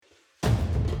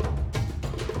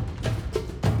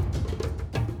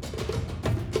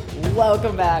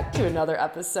Welcome back to another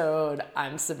episode.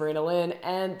 I'm Sabrina Lynn,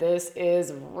 and this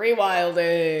is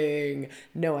Rewilding.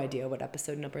 No idea what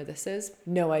episode number this is.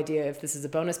 No idea if this is a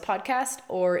bonus podcast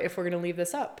or if we're going to leave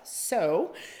this up.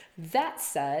 So, that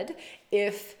said,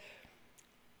 if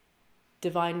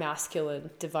divine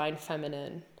masculine, divine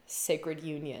feminine, sacred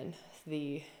union,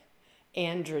 the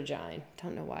androgyne,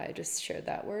 don't know why I just shared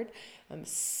that word,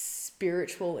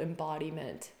 spiritual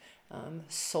embodiment,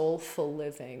 soulful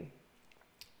living,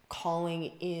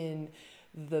 calling in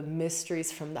the mysteries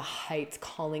from the heights,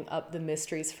 calling up the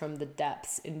mysteries from the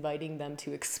depths, inviting them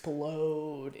to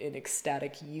explode in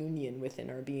ecstatic union within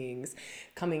our beings,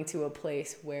 coming to a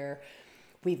place where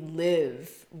we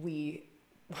live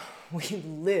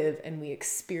and we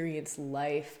experience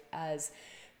life as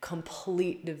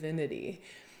complete divinity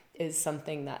is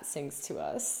something that sings to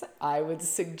us. I would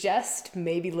suggest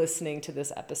maybe listening to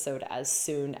this episode as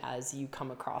soon as you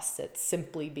come across it,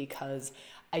 simply because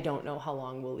I don't know how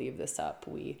long we'll leave this up.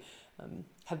 We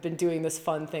have been doing this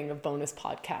fun thing of bonus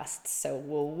podcasts, so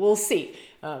we'll see.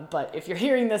 But if you're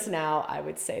hearing this now, I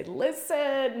would say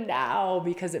listen now,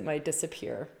 because it might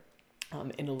disappear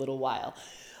in a little while.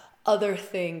 Other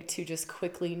thing to just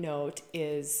quickly note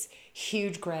is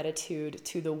huge gratitude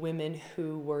to the women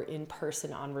who were in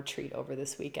person on retreat over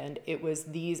this weekend. It was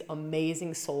these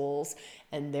amazing souls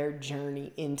and their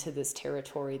journey into this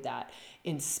territory that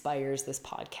inspires this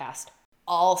podcast.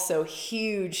 Also,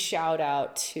 huge shout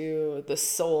out to the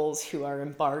souls who are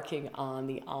embarking on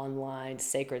the online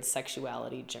sacred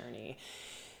sexuality journey.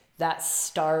 That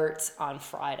starts on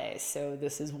Friday. So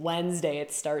this is Wednesday.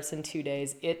 It starts in 2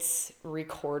 days. It's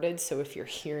recorded. So if you're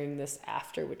hearing this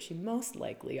after, which you most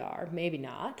likely are, maybe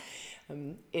not,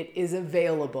 it is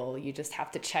available. You just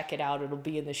have to check it out. It'll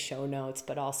be in the show notes.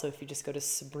 But also if you just go to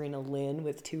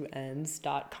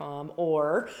SabrinaLynn.com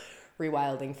or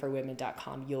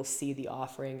rewildingforwomen.com, you'll see the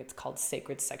offering. It's called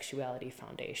Sacred Sexuality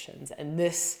Foundations. And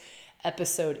this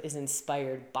episode is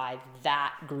inspired by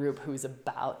that group who's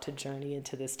about to journey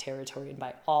into this territory and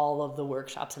by all of the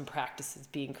workshops and practices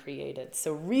being created.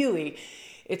 So really,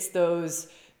 it's those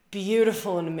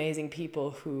beautiful and amazing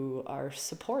people who are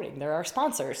supporting. They're our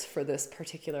sponsors for this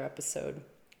particular episode.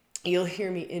 You'll hear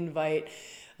me invite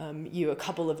you a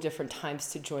couple of different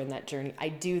times to join that journey. I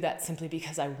do that simply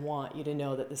because I want you to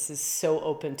know that this is so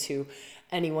open to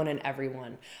anyone and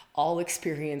everyone, all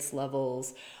experience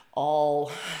levels,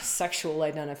 all sexual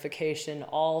identification,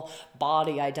 all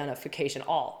body identification,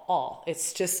 all. It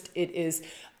is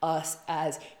us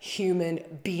as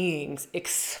human beings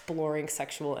exploring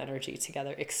sexual energy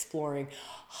together, exploring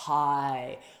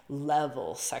high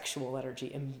level sexual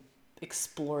energy and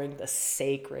exploring the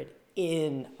sacred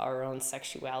in our own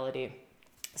sexuality.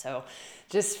 So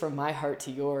just from my heart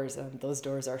to yours, those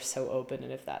doors are so open,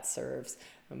 and if that serves,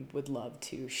 would love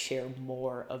to share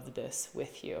more of this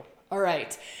with you. All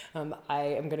right, I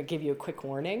am going to give you a quick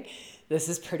warning. This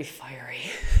is pretty fiery.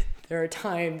 There are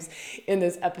times in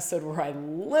this episode where I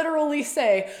literally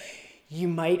say, you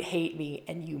might hate me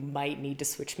and you might need to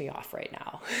switch me off right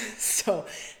now. So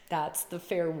that's the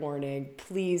fair warning.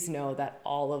 Please know that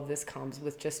all of this comes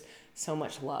with just so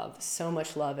much love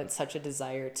and such a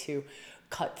desire to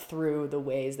cut through the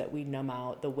ways that we numb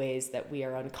out, the ways that we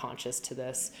are unconscious to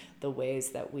this, the ways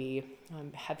that we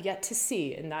have yet to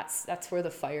see. And that's where the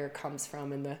fire comes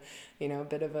from, and the,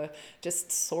 bit of a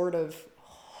just sort of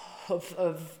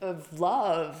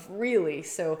love, really.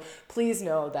 So please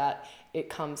know that it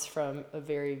comes from a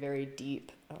very, very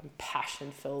deep,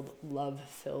 passion-filled,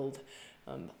 love-filled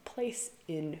place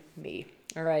in me.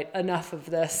 All right, enough of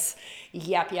this.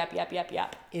 Yap.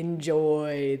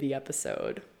 Enjoy the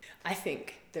episode. I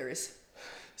think there is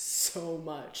so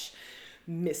much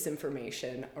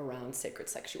misinformation around sacred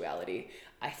sexuality.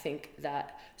 I think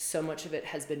that so much of it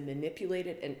has been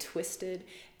manipulated and twisted,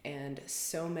 and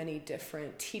so many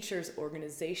different teachers,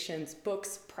 organizations,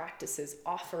 books, practices,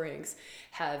 offerings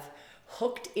have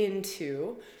hooked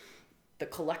into the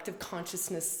collective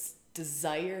consciousness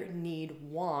desire, need,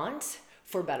 want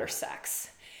for better sex.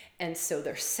 And so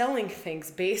they're selling things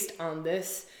based on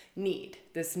this need,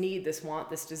 this want,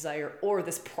 this desire, or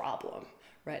this problem,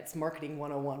 right? It's marketing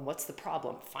 101. What's the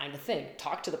problem? Find a thing,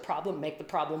 talk to the problem, make the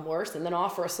problem worse, and then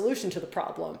offer a solution to the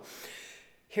problem.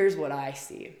 Here's what I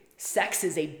see. Sex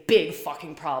is a big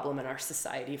fucking problem in our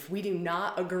society. If we do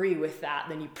not agree with that,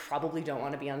 then you probably don't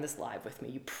want to be on this live with me.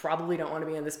 You probably don't want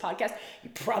to be on this podcast. You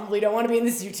probably don't want to be in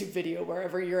this YouTube video,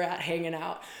 wherever you're at hanging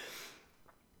out.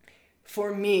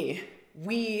 For me,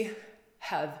 we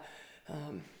have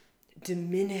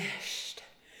diminished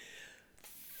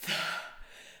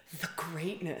the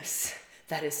greatness,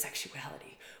 that is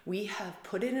sexuality. We have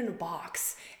put it in a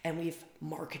box and we've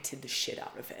marketed the shit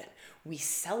out of it. We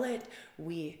sell it,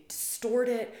 we distort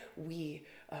it, we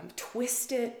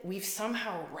twist it. We've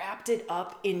somehow wrapped it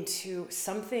up into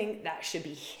something that should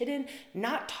be hidden,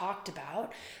 not talked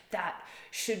about, that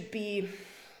should be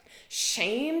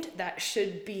shamed, that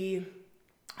should be,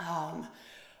 oh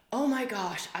my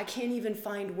gosh, I can't even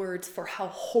find words for how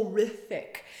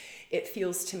horrific it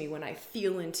feels to me when I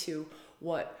feel into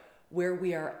where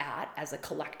we are at as a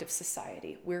collective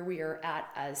society, where we are at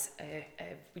as a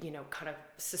kind of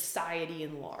society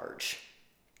in large.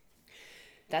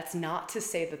 That's not to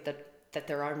say that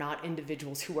there are not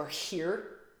individuals who are here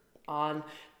on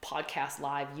podcast,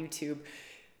 live, YouTube,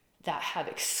 that have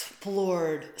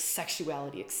explored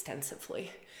sexuality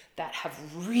extensively, that have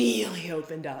really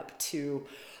opened up to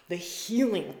the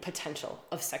healing potential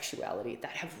of sexuality,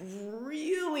 that have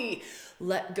really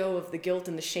let go of the guilt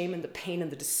and the shame and the pain and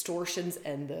the distortions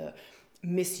and the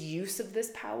misuse of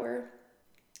this power,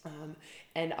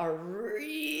 and are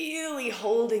really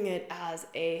holding it as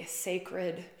a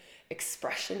sacred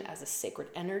expression, as a sacred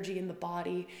energy in the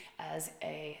body, as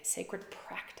a sacred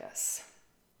practice.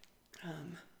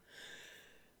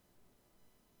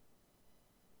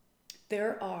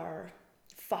 There are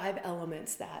 5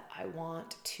 elements that I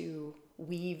want to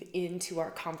weave into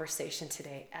our conversation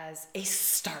today as a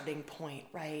starting point,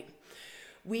 right?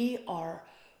 We are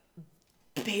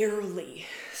barely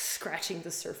scratching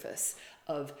the surface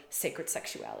of sacred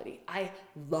sexuality. I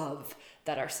love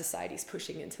that our society is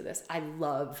pushing into this. I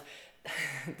love,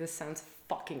 this sounds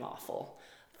fucking awful.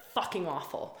 Fucking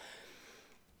awful.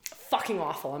 Fucking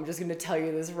awful. I'm just going to tell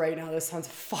you this right now. This sounds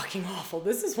fucking awful.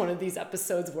 This is one of these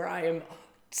episodes where I am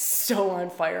so on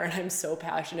fire and I'm so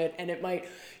passionate, and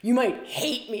you might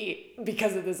hate me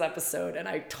because of this episode, and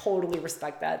I totally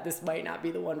respect that. This might not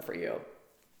be the one for you.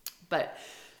 But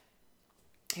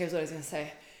here's what I was going to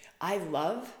say. I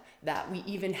love that we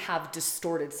even have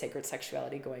distorted sacred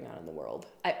sexuality going on in the world.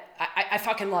 I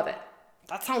fucking love it.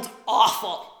 That sounds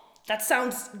awful. That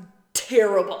sounds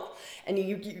terrible. And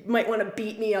you might want to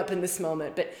beat me up in this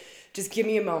moment, but just give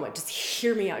me a moment. Just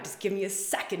hear me out. Just give me a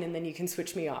second, and then you can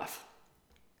switch me off.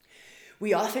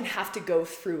 We often have to go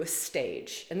through a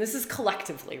stage, and this is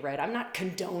collectively, right? I'm not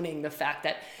condoning the fact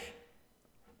that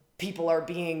people are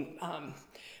being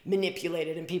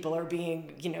manipulated and people are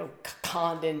being,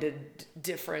 conned into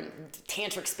different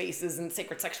tantric spaces and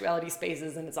sacred sexuality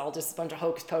spaces, and it's all just a bunch of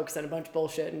hocus pocus and a bunch of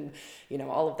bullshit and,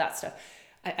 all of that stuff.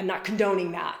 I'm not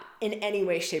condoning that in any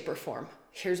way, shape, or form.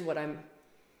 Here's what I'm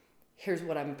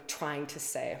trying to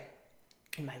say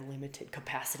in my limited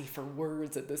capacity for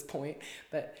words at this point,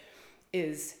 but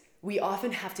is we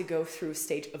often have to go through a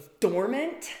stage of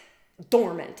dormant,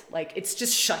 like it's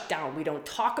just shut down. We don't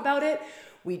talk about it.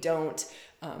 We don't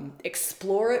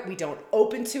explore it. We don't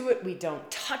open to it. We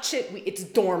don't touch it. It's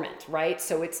dormant, right?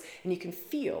 So and you can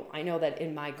feel, I know that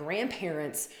in my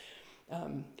grandparents'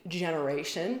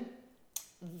 generation,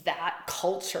 that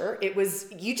culture,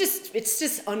 it's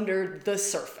just under the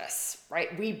surface, right?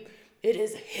 It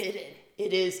is hidden.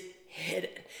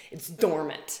 It's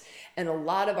dormant. And a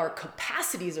lot of our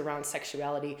capacities around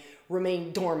sexuality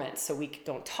remain dormant. So we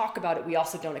don't talk about it. We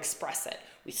also don't express it.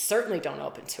 We certainly don't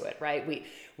open to it, right?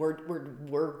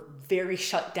 We're very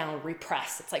shut down,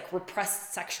 repressed. It's like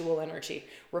repressed sexual energy,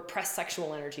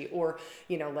 or,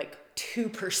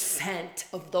 2%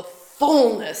 of the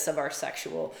fullness of our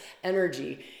sexual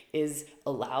energy is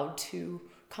allowed to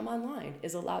come online,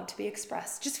 is allowed to be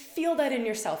expressed. Just feel that in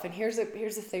yourself. And here's the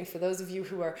thing for those of you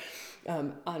who are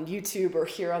on YouTube or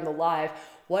here on the live,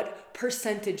 what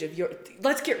percentage of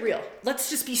let's get real. Let's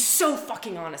just be so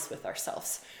fucking honest with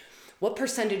ourselves. What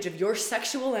percentage of your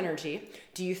sexual energy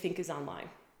do you think is online?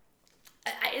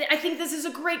 I think this is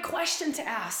a great question to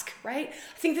ask, right?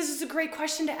 I think this is a great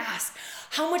question to ask.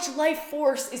 How much life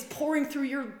force is pouring through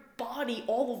your body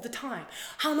all of the time?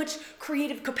 How much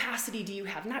creative capacity do you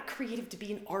have? Not creative to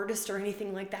be an artist or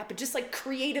anything like that, but just like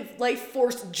creative life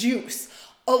force juice,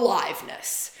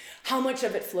 aliveness. How much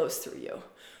of it flows through you,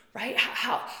 right?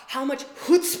 How much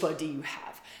chutzpah do you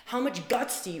have? How much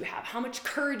guts do you have? How much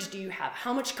courage do you have?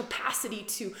 How much capacity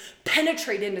to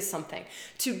penetrate into something,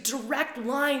 to direct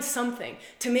line something,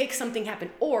 to make something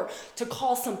happen, or to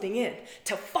call something in,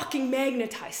 to fucking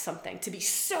magnetize something, to be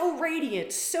so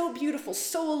radiant, so beautiful,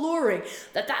 so alluring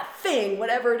that thing,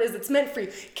 whatever it is that's meant for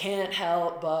you, can't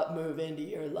help but move into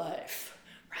your life,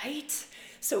 right?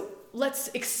 So let's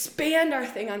expand our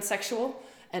thing on sexual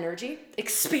energy.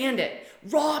 Expand it.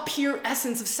 Raw, pure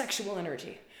essence of sexual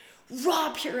energy.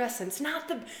 Raw, pure essence, not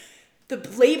the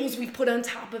labels we put on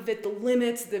top of it, the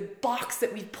limits, the box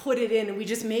that we put it in, and we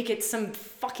just make it some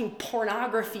fucking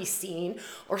pornography scene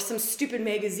or some stupid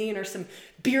magazine or some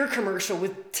beer commercial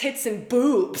with tits and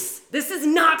boobs. This is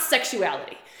not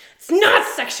sexuality. It's not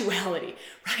sexuality,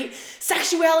 right?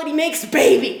 Sexuality makes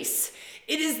babies.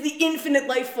 It is the infinite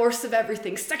life force of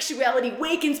everything. Sexuality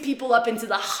wakens people up into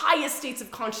the highest states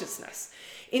of consciousness,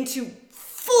 into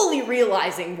fully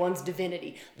realizing one's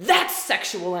divinity. That's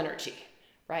sexual energy,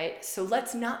 right? So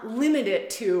let's not limit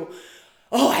it to,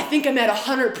 oh, I think I'm at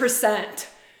 100%.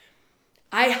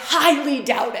 I highly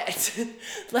doubt it.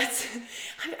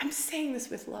 I'm saying this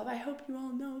with love. I hope you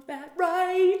all know that,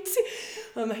 right?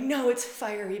 I know it's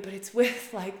fiery, but it's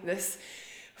with like this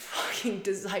fucking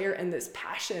desire and this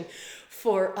passion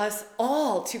for us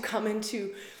all to come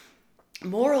into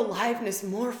more aliveness,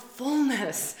 more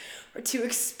fullness, or to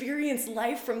experience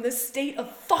life from this state of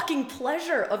fucking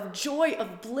pleasure, of joy,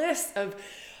 of bliss, of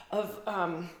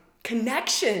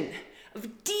connection,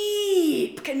 of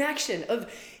deep connection, of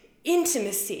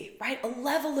intimacy, right? A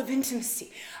level of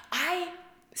intimacy. I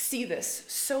see this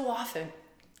so often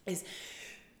is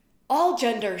all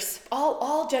genders,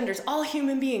 all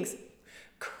human beings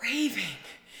craving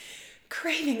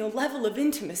a level of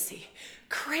intimacy.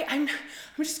 I'm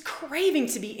just craving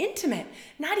to be intimate,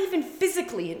 not even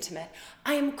physically intimate.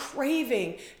 I am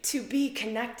craving to be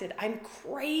connected. I'm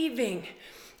craving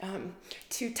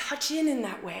to touch in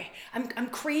that way. I'm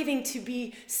craving to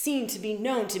be seen, to be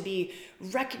known, to be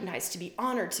recognized, to be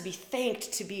honored, to be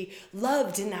thanked, to be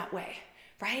loved in that way,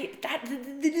 right?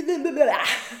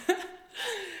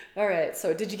 All right,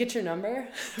 so did you get your number?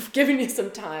 I've given you some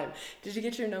time. Did you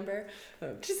get your number?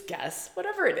 Just guess,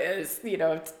 whatever it is.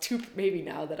 It's maybe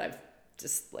now that I've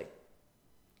just like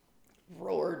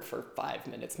roared for 5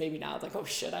 minutes. Maybe now it's like, oh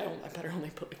shit, I better only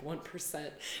put like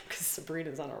 1% because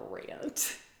Sabrina's on a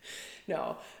rant.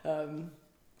 No, I would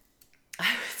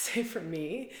say for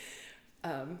me,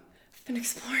 I've been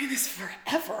exploring this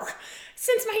forever,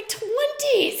 since my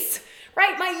 20s,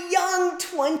 right? My young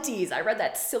 20s. I read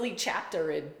that silly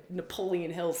chapter in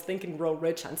Napoleon Hill's Think and Grow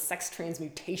Rich on sex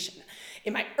transmutation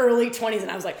in my early 20s, and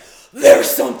I was like, there's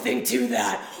something to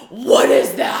that. What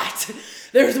is that?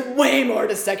 There's way more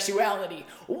to sexuality,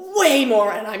 way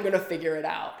more, and I'm going to figure it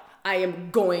out. I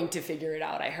am going to figure it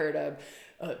out. I heard a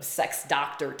sex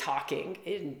doctor talking,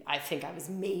 I think I was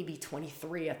maybe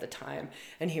 23 at the time,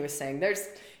 and he was saying there's,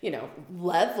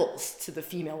 levels to the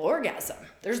female orgasm.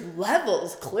 There's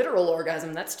levels, clitoral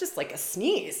orgasm, that's just like a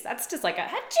sneeze. That's just like a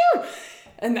achoo.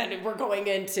 And then we're going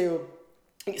into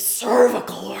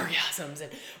cervical orgasms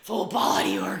and full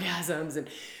body orgasms, and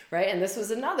right? And this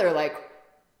was another like,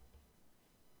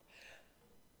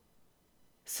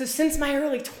 so since my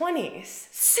early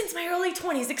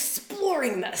 20s,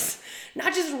 exploring this,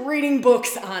 not just reading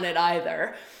books on it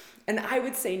either. And I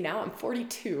would say now I'm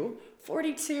 42,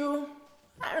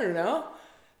 I don't know,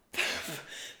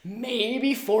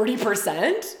 maybe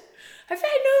 40%. I've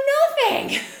had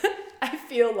nothing. I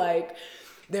feel like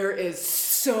there is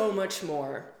so much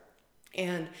more.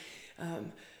 And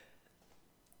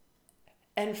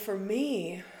for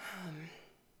me,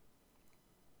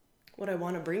 what I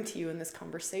want to bring to you in this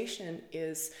conversation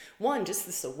is, one, just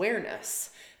this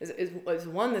awareness,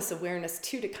 this awareness,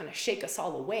 two, to kind of shake us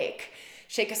all awake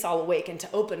and to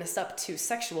open us up to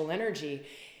sexual energy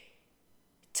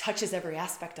touches every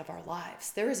aspect of our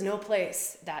lives. There is no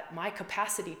place that my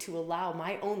capacity to allow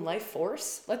my own life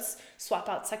force, let's swap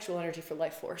out sexual energy for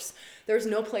life force. There's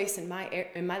no place in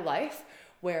my life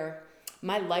where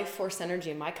my life force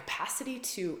energy and my capacity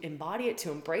to embody it,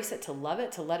 to embrace it, to love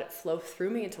it, to let it flow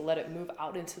through me and to let it move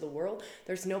out into the world.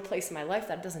 There's no place in my life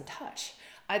that doesn't touch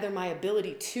either my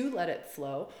ability to let it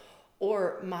flow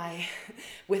or my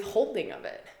withholding of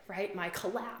it, right? My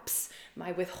collapse,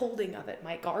 my withholding of it,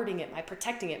 my guarding it, my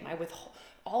protecting it,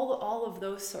 all of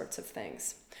those sorts of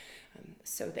things.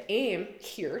 So the aim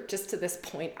here, just to this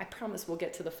point, I promise we'll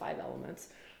get to the 5 elements.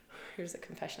 Here's a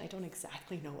confession. I don't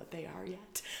exactly know what they are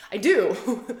yet. I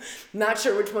do. Not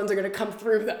sure which ones are going to come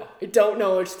through, though. I don't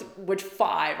know which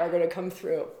 5 are going to come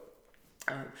through.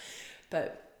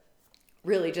 But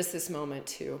really just this moment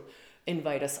to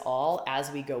invite us all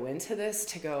as we go into this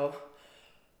to go,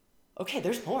 okay,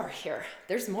 there's more here.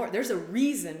 There's more. There's a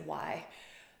reason why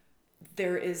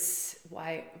there is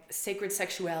why sacred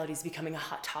sexuality is becoming a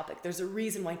hot topic. There's a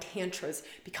reason why Tantra is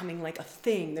becoming like a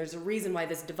thing. There's a reason why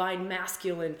this divine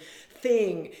masculine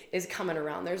thing is coming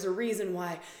around. There's a reason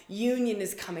why union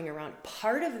is coming around.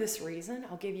 Part of this reason,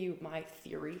 I'll give you my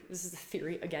theory. This is a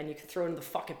theory. Again, you can throw it in the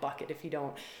fuck it bucket if you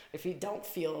don't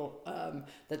feel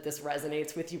that this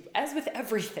resonates with you. As with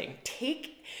everything,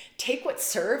 take what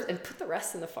serves and put the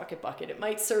rest in the fuck it bucket. It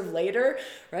might serve later,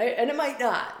 right? And it might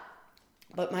not.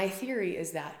 But my theory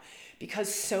is that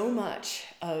because so much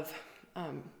of,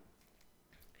 hold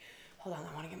on,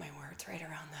 I want to get my words right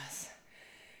around this.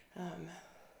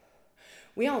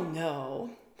 We all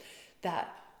know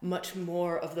that much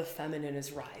more of the feminine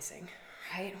is rising,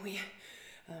 right?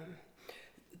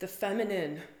 The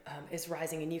feminine is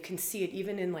rising, and you can see it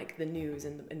even in like the news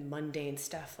and mundane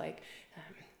stuff, like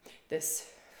this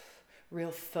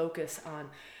real focus on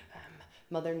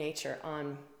Mother Nature,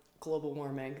 on global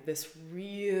warming, this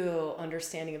real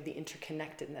understanding of the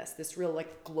interconnectedness, this real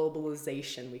like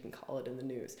globalization, we can call it in the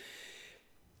news.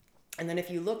 And then if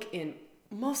you look in,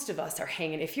 most of us are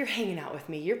if you're hanging out with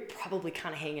me, you're probably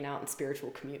kind of hanging out in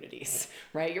spiritual communities,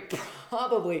 right? You're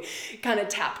probably kind of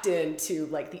tapped into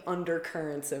like the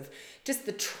undercurrents of just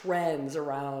the trends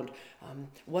around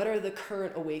what are the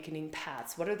current awakening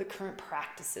paths? What are the current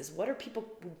practices? What are people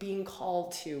being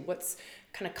called to? What's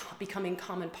kind of becoming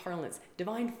common parlance?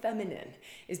 Divine feminine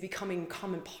is becoming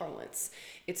common parlance.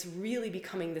 It's really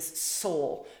becoming this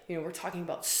soul. We're talking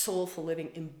about soulful living,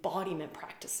 embodiment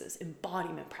practices.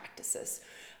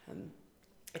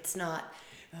 It's not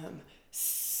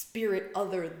spirit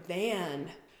other than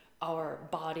our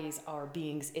bodies, our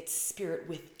beings. It's spirit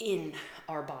within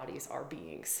our bodies, our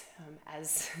beings,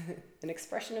 as an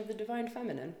expression of the divine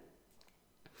feminine.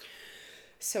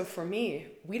 So for me,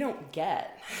 we don't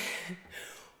get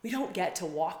to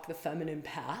walk the feminine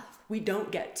path. We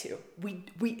don't get to.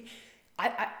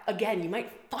 Again, you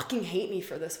might fucking hate me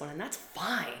for this one, and that's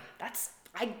fine. That's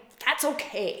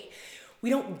okay.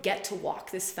 We don't get to walk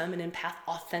this feminine path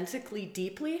authentically,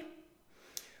 deeply,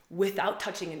 without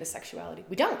touching into sexuality.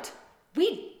 We don't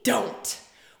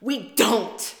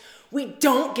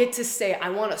get to say, I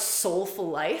want a soulful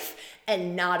life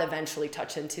and not eventually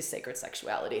touch into sacred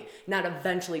sexuality, not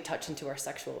eventually touch into our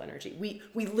sexual energy. We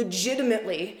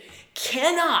legitimately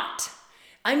cannot.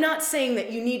 I'm not saying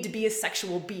that you need to be a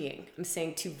sexual being. I'm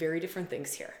saying two very different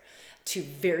things here. Two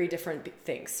very different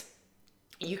things.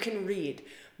 You can read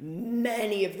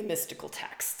many of the mystical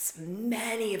texts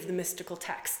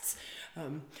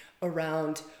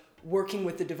around working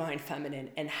with the divine feminine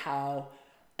and how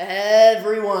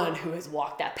everyone who has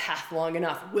walked that path long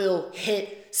enough will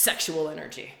hit sexual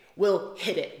energy, will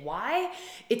hit it. Why?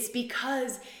 It's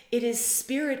because it is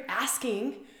spirit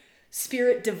asking,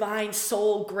 spirit, divine,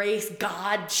 soul, grace,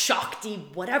 God, Shakti,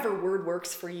 whatever word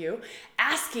works for you,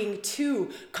 asking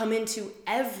to come into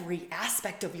every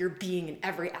aspect of your being and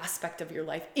every aspect of your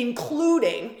life,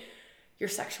 including your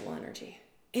sexual energy,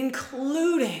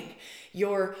 including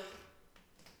your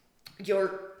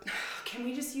can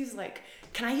we just use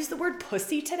can I use the word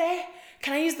pussy today?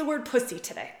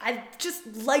 I just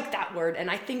like that word, and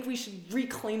I think we should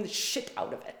reclaim the shit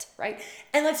out of it, right?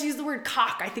 And let's use the word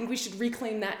cock. I think we should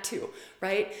reclaim that too,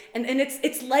 right? And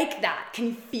it's like that. Can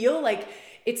you feel like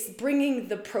it's bringing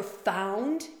the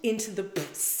profound into the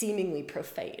seemingly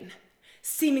profane,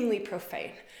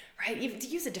 right? You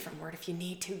use a different word if you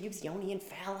need to. Use yoni and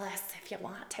phallus if you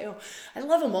want to. I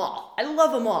love them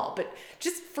all. But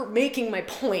just for making my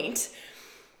point,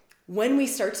 when we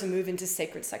start to move into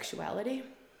sacred sexuality,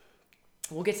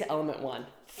 we'll get to element 1.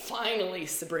 Finally,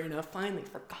 Sabrina,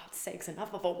 for God's sakes,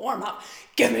 enough of a warm-up.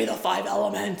 Give me the 5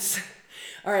 elements.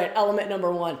 All right, element number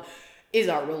 1 is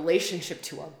our relationship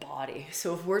to our body.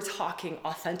 So if we're talking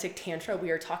authentic Tantra,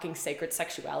 we are talking sacred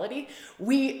sexuality.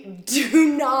 We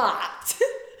do not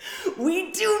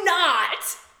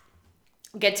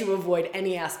get to avoid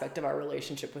any aspect of our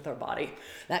relationship with our body.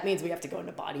 That means we have to go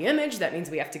into body image. That means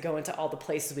we have to go into all the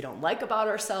places we don't like about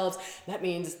ourselves. That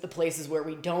means the places where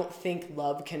we don't think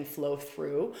love can flow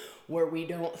through, where we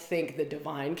don't think the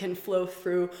divine can flow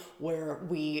through, where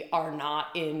we are not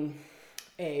in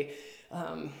a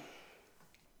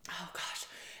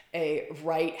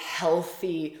right,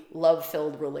 healthy,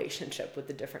 love-filled relationship with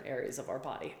the different areas of our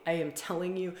body. I am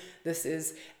telling you, this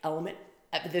is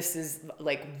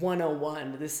like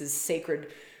 101. This is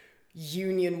sacred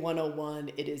union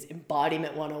 101. It is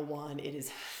embodiment 101. It is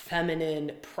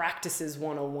feminine practices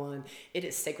 101. It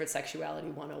is sacred sexuality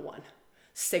 101.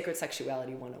 Sacred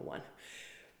sexuality 101.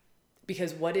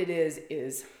 Because what it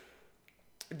is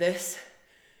this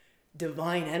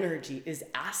divine energy is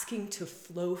asking to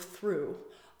flow through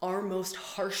our most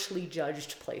harshly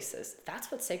judged places.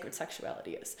 That's what sacred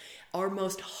sexuality is. Our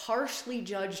most harshly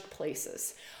judged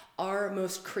places, our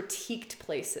most critiqued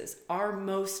places, our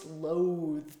most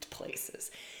loathed places.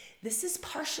 This is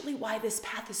partially why this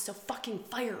path is so fucking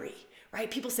fiery, right?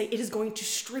 People say it is going to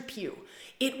strip you.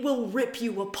 It will rip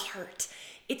you apart.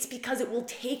 It's because it will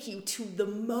take you to the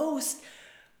most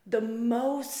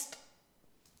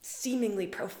seemingly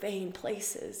profane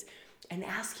places and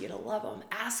ask you to love them,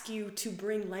 ask you to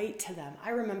bring light to them. I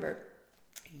remember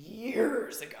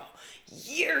years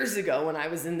ago when I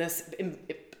was in this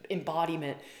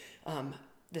embodiment,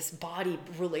 this body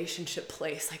relationship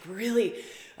place, like really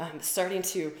starting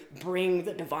to bring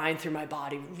the divine through my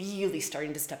body, really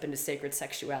starting to step into sacred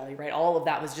sexuality, right? All of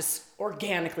that was just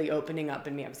organically opening up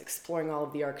in me. I was exploring all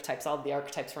of the archetypes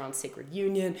around sacred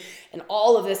union, and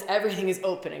all of this, everything is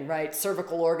opening, right?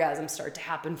 Cervical orgasms start to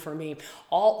happen for me.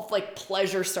 All like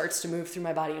pleasure starts to move through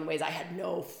my body in ways I had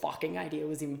no fucking idea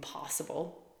was even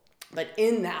possible. But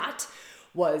in that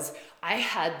I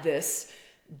had this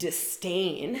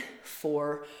disdain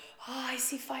for, oh, I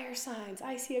see fire signs.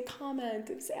 I see a comment.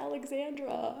 It's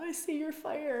Alexandra. I see your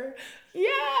fire. Yeah,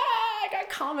 I got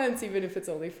comments, even if it's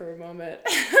only for a moment.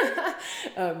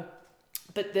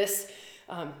 But this,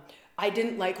 I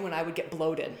didn't like when I would get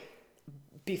bloated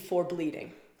before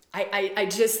bleeding. I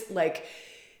just like,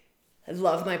 I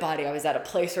love my body. I was at a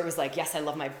place where it was like, yes, I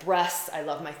love my breasts. I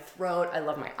love my throat. I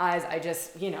love my eyes. I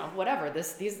just, whatever.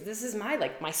 This is my,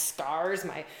 like my scars,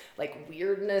 my like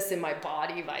weirdness in my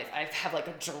body. I have like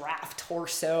a giraffe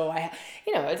torso.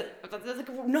 It's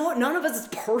like, no, none of us is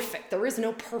perfect. There is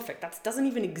no perfect. That doesn't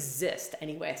even exist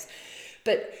anyways.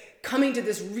 But coming to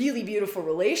this really beautiful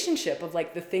relationship of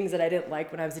like the things that I didn't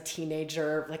like when I was a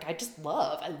teenager, like I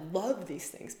love these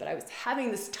things, but I was having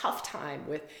this tough time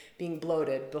with being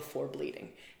bloated before bleeding.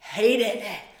 Hated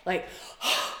it. Like,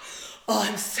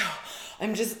 I'm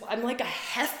like a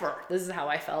heifer. This is how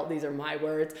I felt. These are my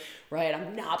words, right?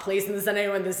 I'm not placing this on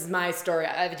anyone. This is my story.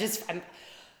 I'm just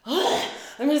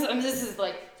this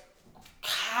like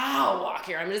cow walk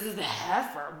here. I'm just this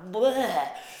heifer. Bleh.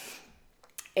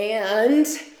 And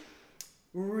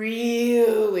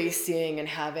really seeing and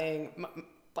having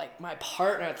my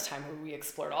partner at the time, where we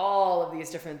explored all of these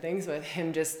different things with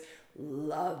him, just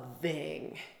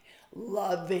loving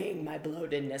my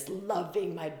bloatedness,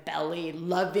 loving my belly,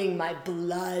 loving my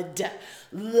blood,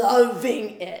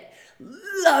 loving it.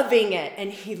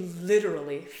 And he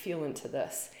literally fell into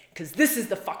this, because this is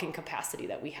the fucking capacity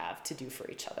that we have to do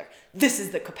for each other. This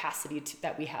is the capacity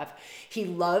that we have. He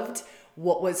loved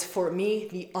what was for me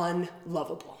the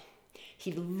unlovable.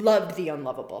 He loved the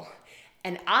unlovable,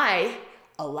 and I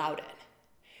allowed it.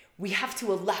 We have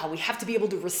to allow, we have to be able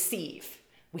to receive.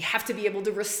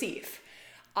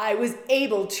 I was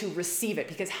able to receive it,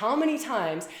 because how many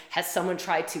times has someone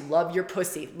tried to love your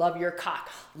pussy, love your cock,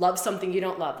 love something you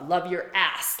don't love your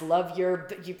ass, love your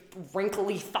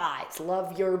wrinkly thighs,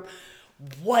 love your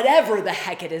whatever the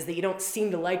heck it is that you don't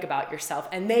seem to like about yourself,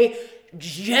 and they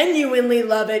genuinely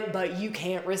love it, but you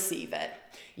can't receive it.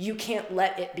 You can't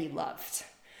let it be loved.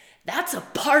 That's a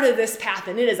part of this path,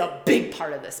 and it is a big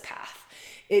part of this path.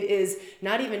 It is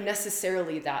not even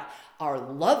necessarily that our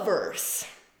lovers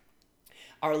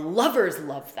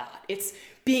love that. It's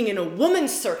being in a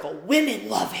woman's circle, women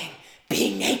loving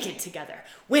being naked together,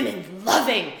 women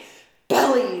loving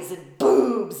bellies and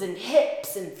boobs and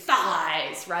hips and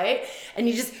thighs, right? And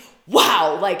you just,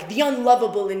 wow, like the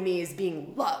unlovable in me is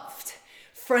being loved.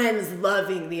 Friends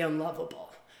loving the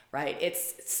unlovable, right?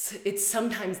 It's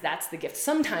sometimes that's the gift.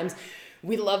 Sometimes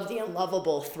we love the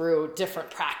unlovable through different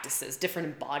practices, different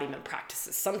embodiment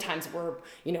practices. Sometimes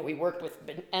we work with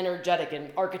energetic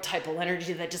and archetypal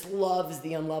energy that just loves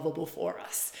the unlovable for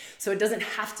us. So it doesn't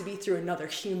have to be through another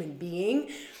human being.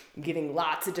 I'm giving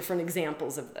lots of different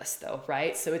examples of this though,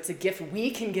 right? So it's a gift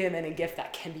we can give and a gift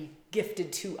that can be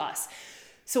gifted to us.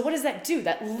 So what does that do?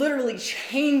 That literally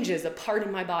changes a part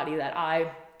of my body that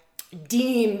I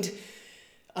deemed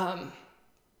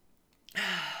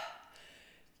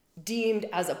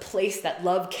as a place that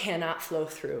love cannot flow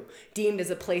through, deemed as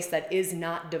a place that is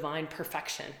not divine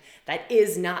perfection, that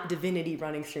is not divinity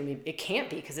running through me. It can't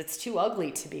be, because it's too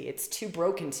ugly to be, it's too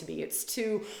broken to be, it's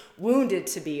too wounded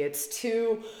to be, it's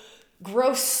too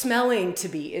gross smelling to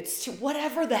be, it's too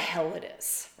whatever the hell it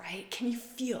is, right? Can you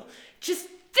feel just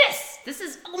this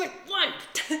is element one.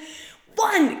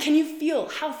 Can you feel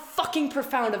how fucking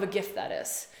profound of a gift that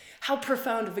is? How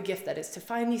profound of a gift that is to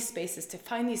find these spaces, to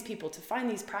find these people, to find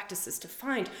these practices, to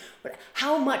find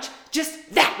how much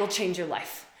just that will change your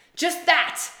life. Just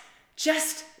that.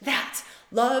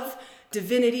 Love,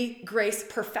 divinity, grace,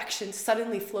 perfection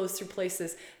suddenly flows through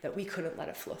places that we couldn't let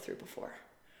it flow through before.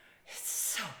 It's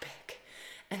so big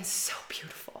and so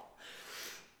beautiful.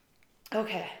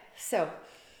 Okay, so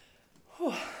whew.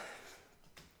 Let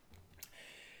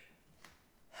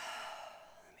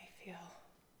me feel.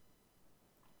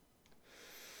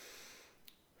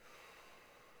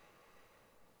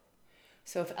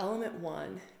 So if element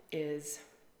 1 is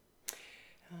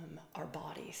our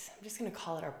bodies, I'm just going to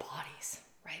call it our bodies,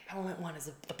 right? Element 1 is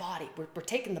the body. We're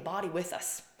taking the body with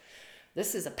us.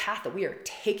 This is a path that we are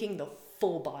taking the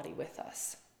full body with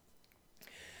us.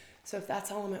 So if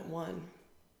that's element 1,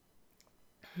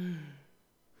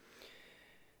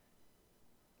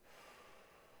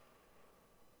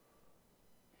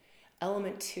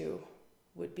 element 2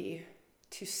 would be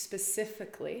to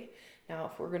specifically, now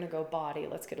if we're going to go body,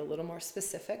 let's get a little more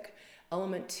specific.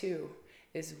 Element 2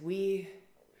 is we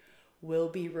will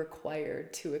be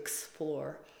required to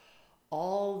explore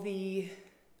all the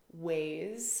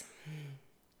ways.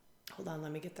 Hold on,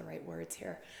 let me get the right words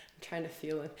here. I'm trying to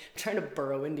feel it. I'm trying to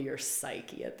burrow into your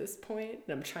psyche at this point,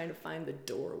 and I'm trying to find the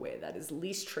doorway that is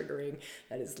least triggering,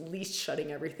 that is least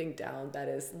shutting everything down, that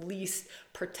is least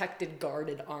protected,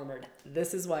 guarded, armored.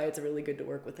 This is why it's really good to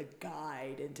work with a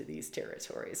guide into these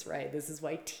territories, right? This is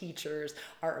why teachers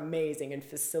are amazing, and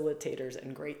facilitators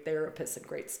and great therapists and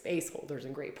great space holders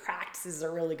and great practices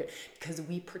are really good, because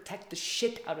we protect the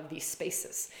shit out of these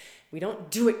spaces. We don't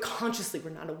do it consciously.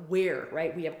 We're not aware,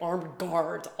 right? We have armed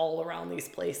guards all around these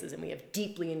places, and we have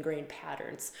deeply ingrained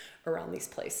patterns around these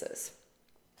places.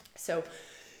 So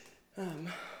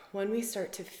when we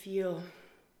start to feel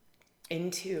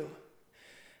into,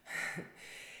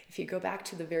 if you go back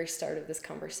to the very start of this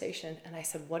conversation, and I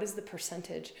said, what is the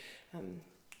percentage?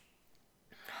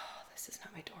 This is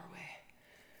not my doorway.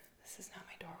 This is not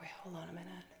my doorway. Hold on a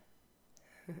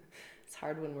minute. It's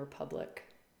hard when we're public.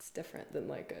 It's different than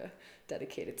like a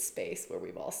dedicated space where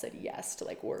we've all said yes to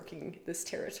like working this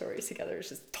territory together. It's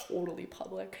just totally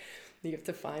public. You have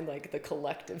to find like the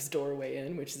collective's doorway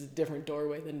in, which is a different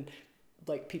doorway than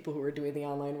like people who are doing the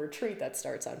online retreat that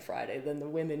starts on Friday, than the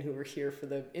women who are here for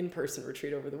the in-person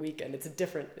retreat over the weekend. It's a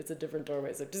different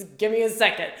doorway. So just give me a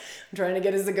second. I'm trying to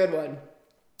get us a good one.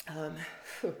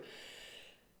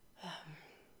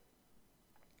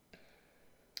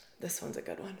 This one's a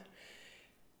good one.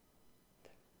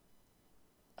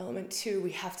 Element 2,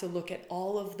 we have to look at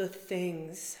all of the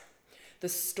things, the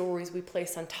stories we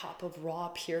place on top of raw,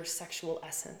 pure sexual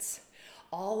essence.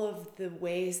 All of the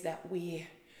ways that we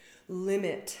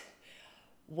limit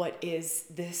what is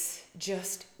this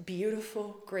just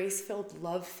beautiful, grace-filled,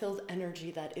 love-filled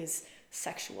energy that is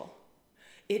sexual.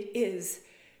 It is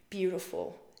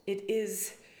beautiful. It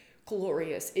is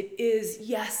glorious. It is,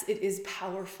 yes, it is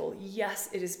powerful. Yes,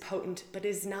 it is potent, but it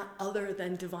is not other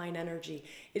than divine energy.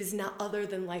 It is not other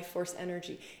than life force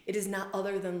energy. It is not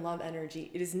other than love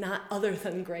energy. It is not other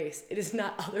than grace. It is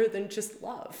not other than just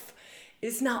love. It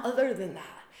is not other than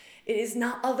that. It is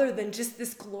not other than just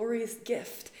this glorious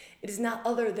gift. It is not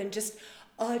other than just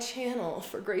a channel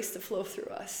for grace to flow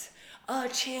through us. A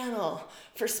channel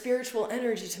for spiritual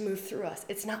energy to move through us.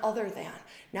 It's not other than.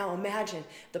 Now imagine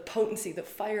the potency, the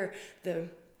fire, the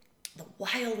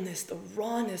wildness, the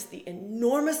rawness, the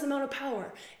enormous amount of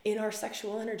power in our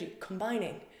sexual energy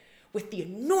combining with the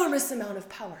enormous amount of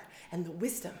power and the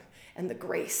wisdom and the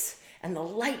grace and the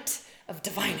light of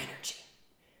divine energy.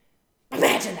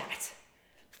 Imagine that.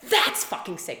 That's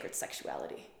fucking sacred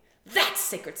sexuality. That's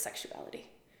sacred sexuality,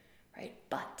 right?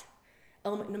 But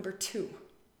element number 2,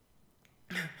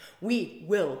 we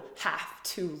will have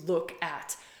to look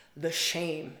at the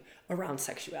shame around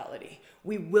sexuality.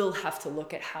 We will have to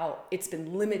look at how it's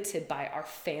been limited by our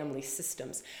family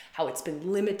systems, how it's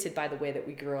been limited by the way that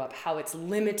we grew up, how it's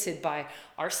limited by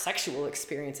our sexual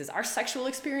experiences. Our sexual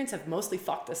experiences have mostly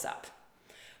fucked this up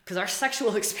because our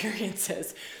sexual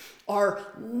experiences are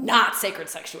not sacred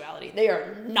sexuality. They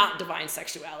are not divine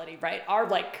sexuality, right? Our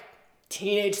like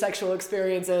teenage sexual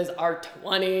experiences, our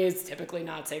 20s, typically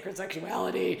not sacred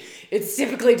sexuality. It's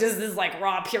typically just this like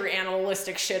raw, pure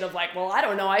animalistic shit of like, well, I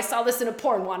don't know, I saw this in a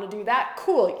porn, want to do that?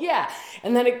 Cool, yeah.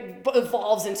 And then it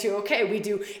evolves into, okay, we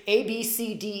do A, B,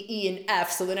 C, D, E, and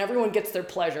F, so then everyone gets their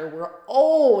pleasure. We're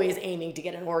always aiming to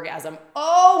get an orgasm.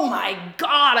 Oh my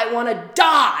God, I want to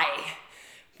die,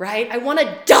 right? I want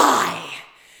to die.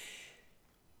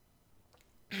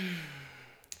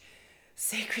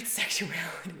 Sacred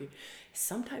sexuality is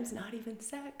sometimes not even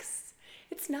sex.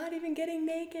 It's not even getting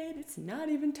naked. It's not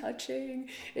even touching.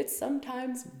 It's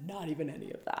sometimes not even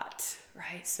any of that,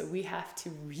 right? So we have to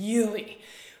really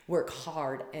work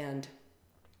hard, and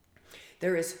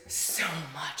there is so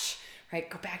much, right?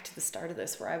 Go back to the start of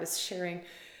this where I was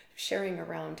sharing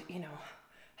around, you know,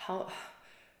 how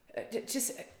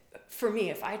just for me,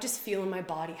 if I just feel in my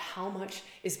body how much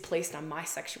is placed on my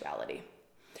sexuality,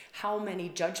 how many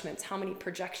judgments, how many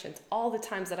projections, all the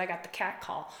times that I got the cat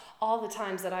call, all the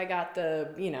times that I got the,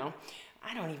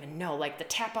 I don't even know, like the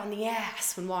tap on the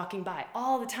ass when walking by,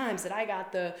 all the times that I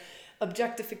got the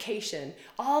objectification,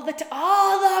 all the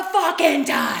fucking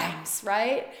times,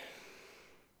 right?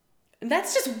 And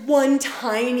that's just one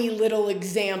tiny little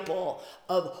example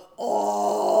of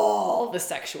all the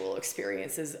sexual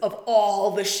experiences, of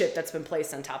all the shit that's been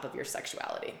placed on top of your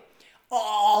sexuality.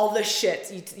 All the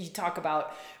shit. You talk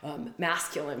about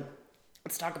masculine.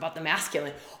 Let's talk about the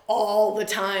masculine. All the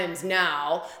times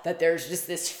now that there's just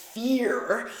this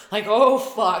fear, like, oh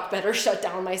fuck, better shut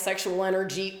down my sexual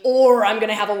energy or I'm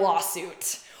gonna have a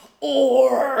lawsuit.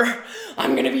 Or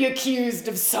I'm gonna be accused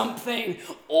of something.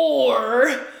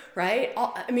 Or, right?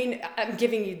 I'm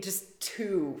giving you just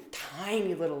two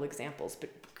tiny little examples, but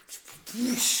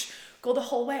go the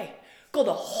whole way. Go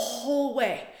the whole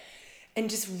way. And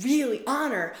just really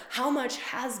honor how much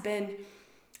has been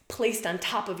placed on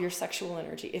top of your sexual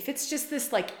energy. If it's just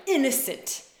this like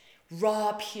innocent,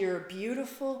 raw, pure,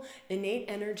 beautiful, innate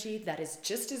energy that is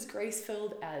just as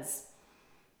grace-filled as,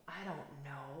 I don't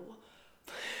know.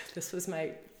 This was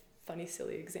my funny,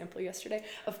 silly example yesterday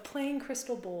of playing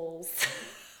crystal bowls.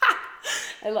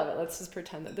 I love it. Let's just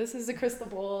pretend that this is a crystal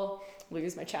bowl. We'll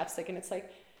use my chapstick and it's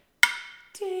like,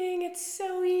 ding, it's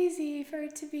so easy for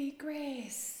it to be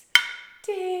grace.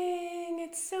 Ding,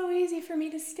 it's so easy for me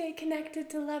to stay connected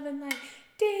to love and light.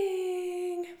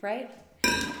 Ding, right?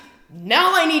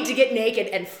 Now I need to get naked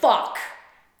and fuck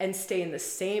and stay in the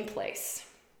same place.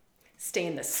 Stay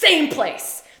in the same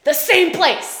place. The same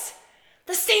place.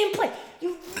 The same place.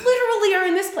 You literally are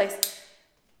in this place.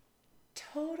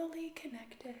 Totally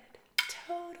connected.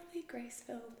 Totally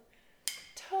grace-filled.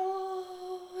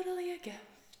 Totally a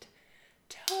gift.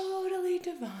 Totally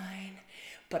divine.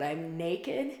 But I'm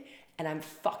naked and I'm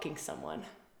fucking someone.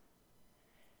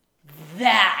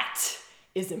 That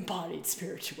is embodied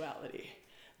spirituality.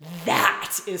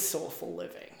 That is soulful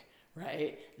living,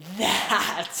 right?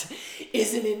 That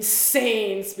is an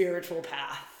insane spiritual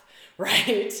path,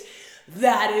 right?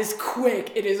 That is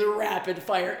quick, it is rapid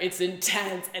fire, it's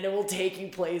intense, and it will take you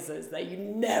places that you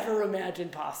never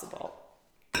imagined possible.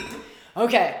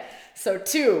 Okay, so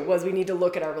 2 was we need to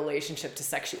look at our relationship to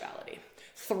sexuality.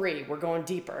 3, we're going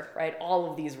deeper, right? All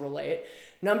of these relate.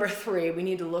 Number 3, we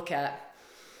need to look at,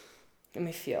 let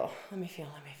me feel.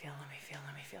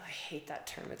 I hate that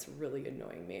term. It's really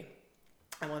annoying me.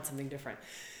 I want something different.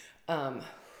 Can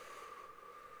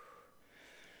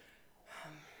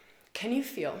you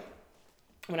feel,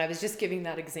 when I was just giving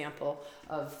that example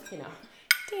of,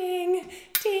 ding,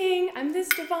 ding, I'm this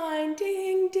divine,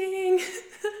 ding, ding,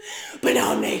 but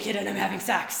now I'm naked and I'm having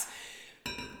sex.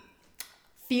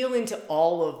 Feel into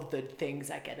all of the things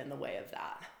that get in the way of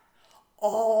that.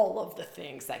 All of the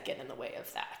things that get in the way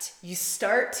of that. You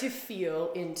start to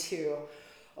feel into,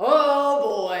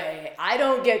 oh boy, I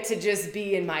don't get to just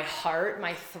be in my heart,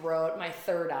 my throat, my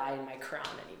third eye, and my crown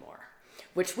anymore.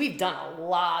 Which we've done a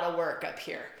lot of work up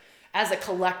here. As a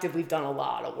collective, we've done a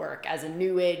lot of work. As a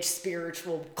new age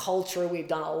spiritual culture, we've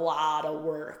done a lot of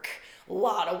work.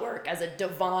 As a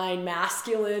divine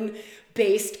masculine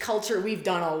based culture, we've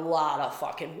done a lot of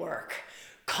fucking work.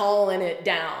 Calling it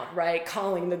down, right?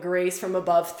 Calling the grace from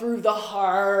above through the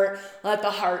heart. Let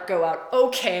the heart go out.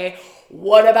 Okay,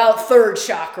 what about third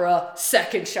chakra,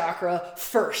 second chakra,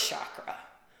 first chakra?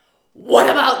 What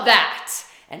about that?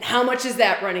 And how much is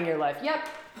that running your life? Yep,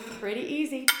 pretty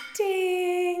easy.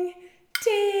 Ding,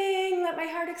 ding, let my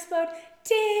heart explode.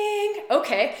 Ding.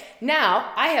 Okay,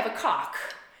 now I have a cock.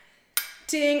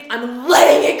 Ding, I'm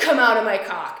letting it come out of my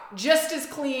cock. Just as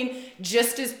clean,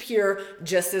 just as pure,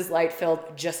 just as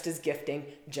light-filled, just as gifting,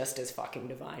 just as fucking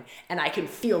divine. And I can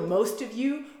feel most of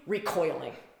you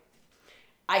recoiling.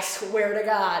 I swear to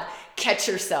God, catch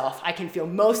yourself. I can feel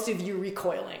most of you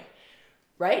recoiling,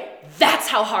 right? That's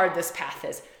how hard this path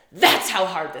is.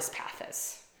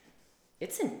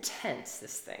 It's intense,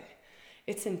 this thing.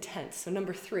 It's intense. So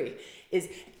number 3 is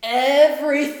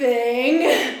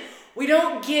everything. We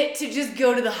don't get to just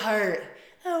go to the heart.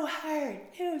 Oh, heart.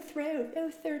 Oh, throat.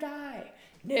 Oh, third eye.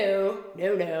 No.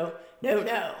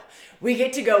 We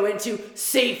get to go into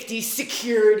safety,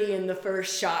 security in the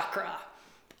first chakra.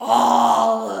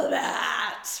 All of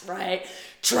that, right?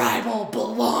 Tribal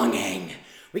belonging.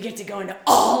 We get to go into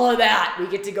all of that. We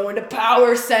get to go into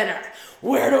power center.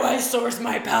 Where do I source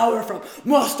my power from?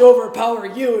 Must overpower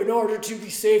you in order to be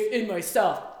safe in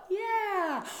myself.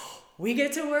 Yeah. We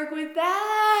get to work with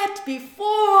that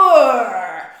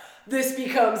before this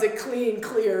becomes a clean,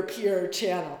 clear, pure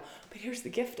channel. But here's the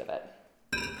gift of it.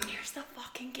 Here's the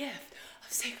fucking gift of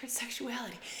of sacred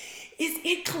sexuality is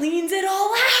it cleans it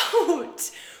all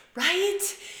out, right?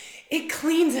 It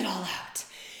cleans it all out.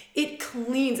 It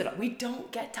cleans it up. We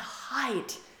don't get to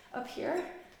hide up here.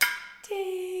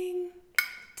 Ding,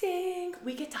 ding.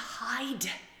 We get to hide.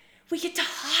 We get to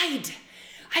hide.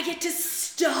 I get to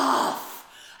stuff.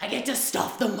 I get to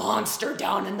stuff the monster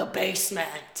down in the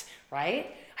basement,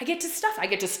 right? I get to stuff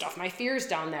my fears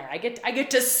down there. I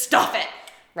get to stuff it,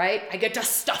 right? I get to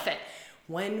stuff it.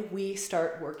 When we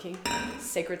start working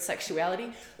sacred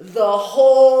sexuality, the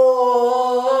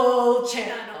whole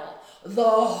channel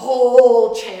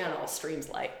streams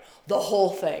light. The whole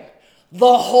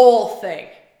thing.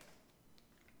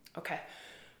 Okay,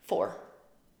 4.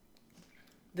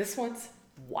 This one's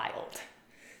wild.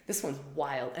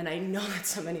 And I know that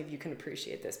so many of you can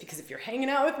appreciate this because if you're hanging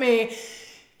out with me,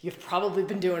 you've probably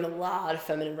been doing a lot of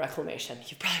feminine reclamation.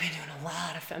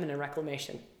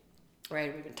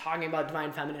 Right? We've been talking about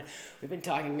divine feminine. We've been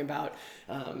talking about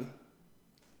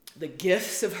the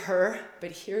gifts of her.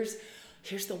 But here's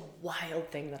the wild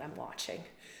thing that I'm watching.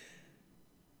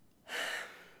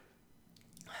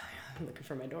 I'm looking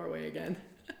for my doorway again.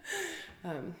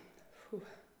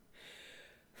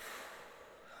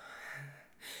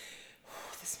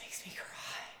 This makes me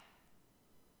cry.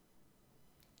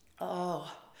 Oh.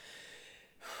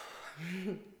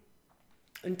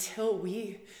 Until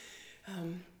we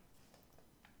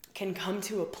can come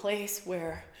to a place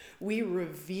where we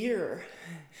revere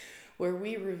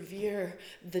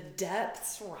the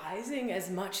depths rising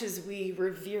as much as we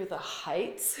revere the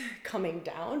heights coming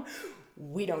down,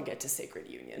 we don't get to sacred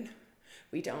union.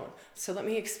 We don't. So let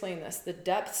me explain this. The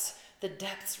depths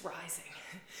rising.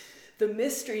 The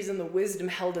mysteries and the wisdom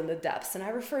held in the depths. And I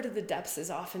refer to the depths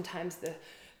as oftentimes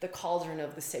the cauldron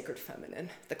of the sacred feminine.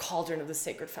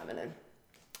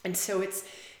 And so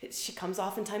she comes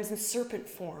oftentimes in serpent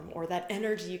form, or that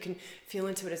energy, you can feel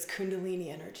into it as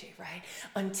kundalini energy, right?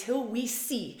 Until we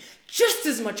see just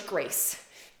as much grace,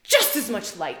 just as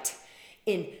much light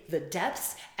in the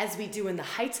depths as we do in the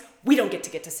heights, we don't get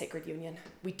to sacred union.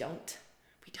 We don't,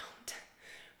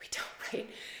 right?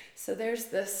 So there's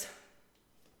this,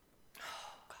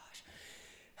 oh gosh,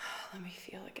 let me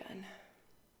feel again.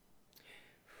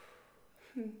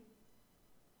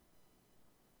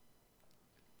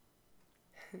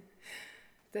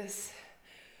 This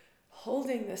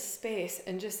holding this space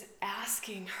and just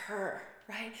asking her,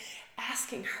 right?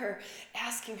 Asking her,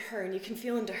 and you can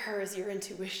feel into her as your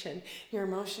intuition, your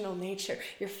emotional nature,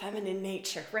 your feminine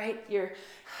nature, right? Your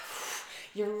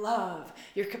love,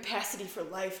 your capacity for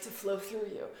life to flow through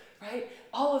you, right?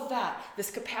 All of that,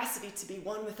 this capacity to be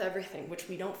one with everything, which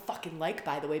we don't fucking like,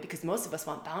 by the way, because most of us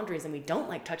want boundaries and we don't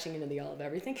like touching into the all of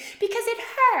everything because it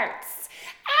hurts.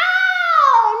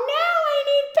 Ow, now I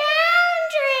need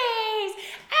boundaries.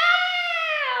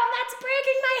 Ow, that's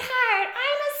breaking my heart.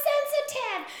 I'm a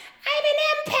sensitive. I'm an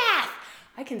empath.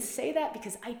 I can say that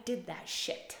because I did that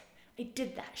shit,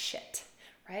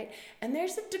 right? And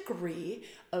there's a degree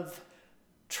of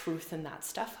truth in that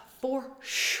stuff, for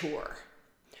sure.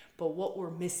 But what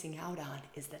we're missing out on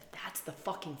is that's the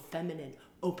fucking feminine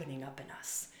opening up in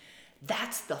us.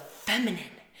 That's the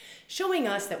feminine showing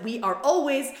us that we are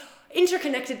always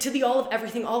interconnected to the all of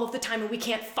everything all of the time and we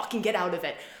can't fucking get out of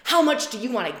it. How much do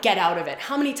you want to get out of it?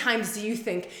 How many times do you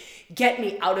think, get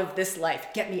me out of this life,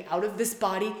 get me out of this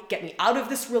body, get me out of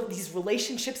these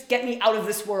relationships, get me out of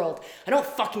this world. I don't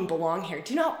fucking belong here.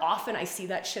 Do you know how often I see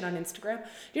that shit on Instagram?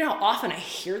 Do you know how often I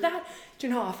hear that? Do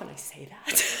you know how often I say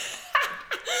that?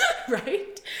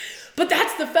 Right? But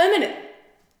that's the feminine.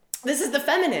 This is the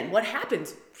feminine. What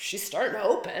happens? She's starting to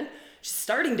open. She's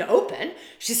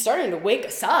starting to wake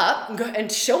us up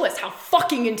and show us how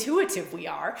fucking intuitive we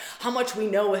are, how much we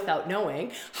know without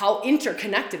knowing, how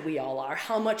interconnected we all are,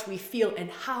 how much we feel,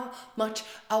 and how much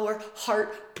our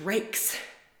heart breaks.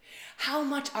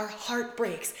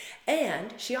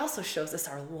 And she also shows us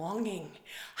our longing,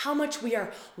 how much we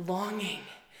are longing,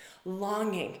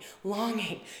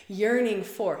 yearning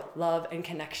for love and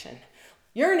connection.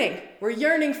 We're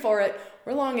yearning for it.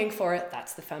 We're longing for it.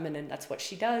 That's the feminine. That's what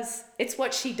she does. It's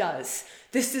what she does.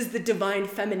 This is the divine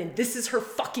feminine. This is her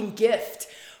fucking gift.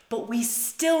 But we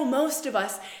still, most of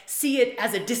us, see it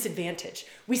as a disadvantage.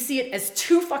 We see it as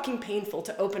too fucking painful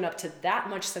to open up to that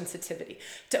much sensitivity,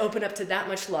 to open up to that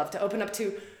much love, to open up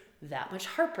to that much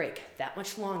heartbreak, that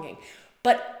much longing.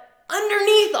 But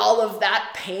underneath all of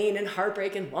that pain and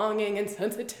heartbreak and longing and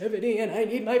sensitivity and I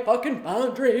need my fucking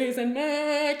boundaries and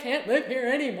I can't live here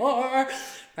anymore,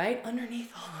 right?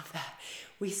 Underneath all of that,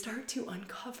 we start to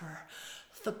uncover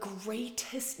the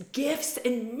greatest gifts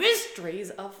and mysteries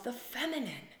of the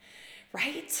feminine,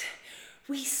 right?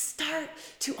 we start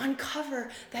to uncover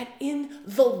that in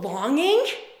the longing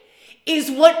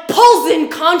is what pulls in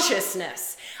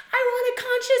consciousness. I want a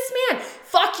conscious man.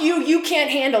 Fuck you, you can't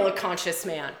handle a conscious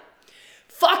man.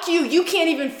 Fuck you, you can't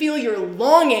even feel your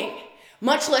longing,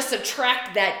 much less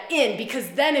attract that in, because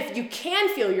then if you can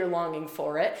feel your longing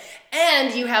for it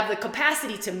and you have the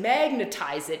capacity to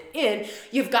magnetize it in,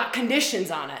 you've got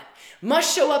conditions on it.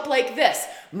 Must show up like this,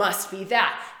 must be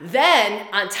that. Then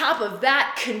on top of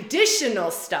that conditional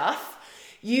stuff,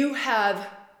 you have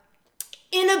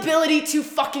inability to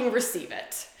fucking receive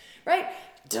it, right?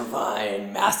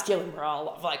 Divine masculine, we're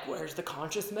all like, where's the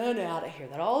conscious man at? I hear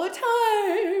that all the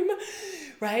time,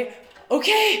 right?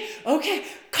 Okay,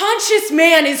 conscious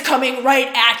man is coming right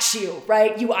at you,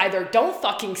 right? You either don't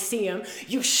fucking see him,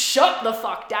 you shut the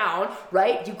fuck down,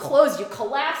 right? You close, you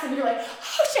collapse, and you're like,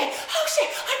 oh shit,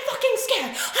 I'm fucking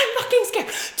scared,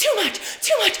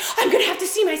 too much, I'm gonna have to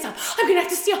see myself, I'm gonna have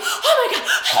to see, oh my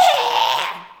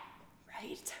god,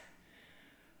 right?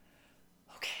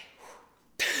 Okay,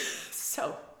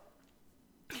 so,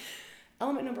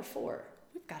 element number 4,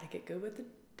 we've got to get good with the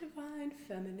divine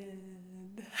feminine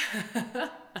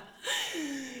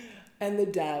and the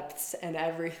depths and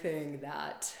everything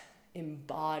that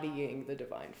embodying the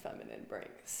divine feminine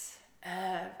brings.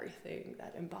 Everything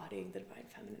that embodying the divine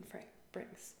feminine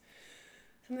brings.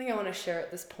 Something I want to share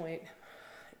at this point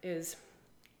is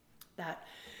that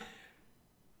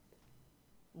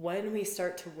when we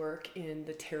start to work in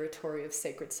the territory of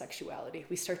sacred sexuality,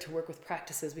 we start to work with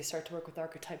practices, we start to work with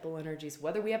archetypal energies,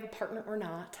 whether we have a partner or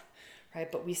not,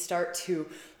 right? But we start to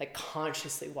like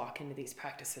consciously walk into these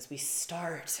practices. We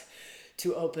start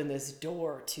to open this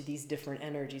door to these different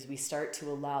energies. We start to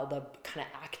allow the kind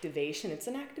of activation. It's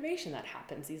an activation that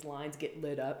happens. These lines get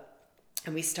lit up.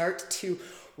 And we start to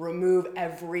remove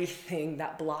everything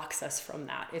that blocks us from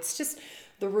that. It's just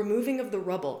the removing of the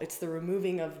rubble. It's the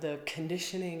removing of the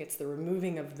conditioning. It's the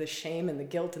removing of the shame and the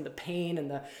guilt and the pain and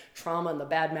the trauma and the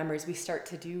bad memories. We start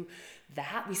to do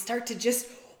that. We start to just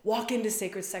walk into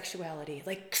sacred sexuality,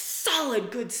 like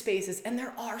solid good spaces. And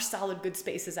there are solid good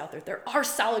spaces out there. There are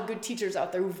solid good teachers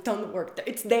out there who've done the work.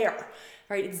 It's there,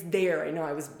 right? It's there. I know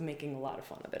I was making a lot of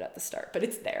fun of it at the start, but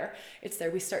it's there. It's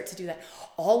there. We start to do that.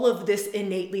 All of this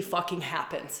innately fucking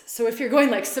happens. So if you're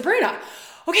going like, Sabrina,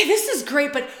 okay, this is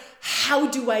great, but how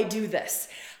do I do this?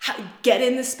 Get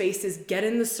in the spaces, get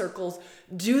in the circles,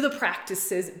 do the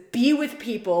practices, be with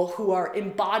people who are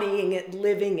embodying it,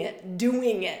 living it,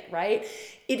 doing it, right?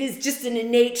 It is just an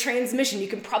innate transmission. You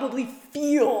can probably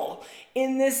feel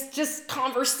in this just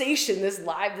conversation, this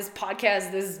live, this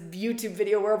podcast, this YouTube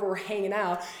video, wherever we're hanging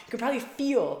out, you can probably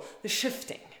feel the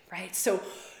shifting, right? So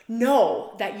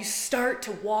know that you start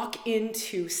to walk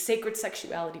into sacred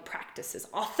sexuality practices,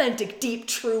 authentic, deep,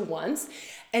 true ones,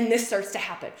 and this starts to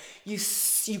happen. You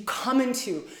come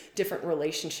into different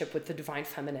relationship with the divine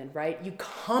feminine, right?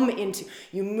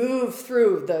 You move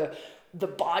through the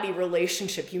body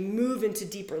relationship. You move into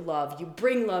deeper love. You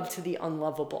bring love to the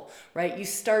unlovable, right? You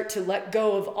start to let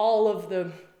go of all of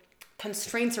the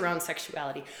constraints around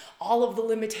sexuality, all of the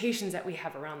limitations that we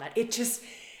have around that. It just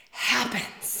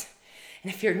happens.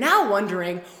 And if you're now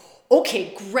wondering,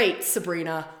 okay, great,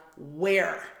 Sabrina,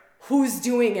 where? Who's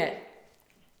doing it?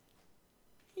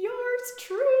 Yours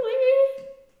truly.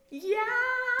 Yeah.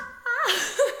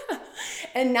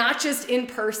 And not just in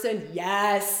person.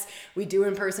 Yes, we do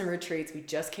in-person retreats. We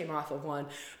just came off of one,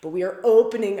 but we are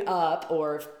opening up,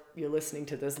 or if you're listening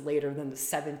to this later than the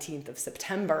 17th of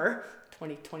September,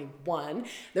 2021,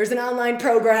 there's an online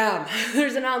program.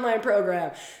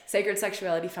 Sacred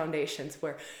Sexuality Foundations,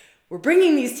 where we're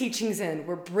bringing these teachings in.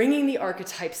 We're bringing the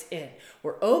archetypes in.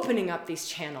 We're opening up these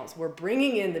channels. We're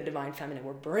bringing in the divine feminine.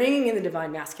 We're bringing in the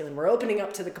divine masculine. We're opening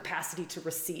up to the capacity to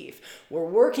receive. We're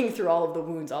working through all of the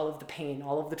wounds, all of the pain,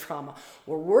 all of the trauma.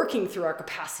 We're working through our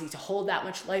capacity to hold that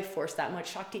much life force, that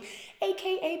much Shakti,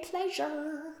 aka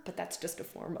pleasure. But that's just a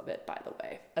form of it, by the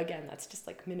way. Again, that's just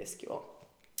like minuscule.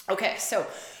 Okay, so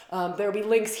there'll be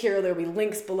links here. There'll be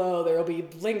links below. There'll be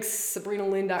links,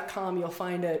 sabrinalynn.com. You'll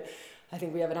find it. I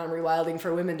think we have it on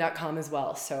rewildingforwomen.com as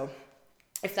well. So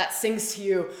if that sings to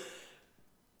you,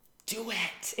 do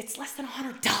it. It's less than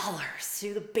 $100 to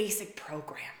do the basic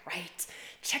program, right?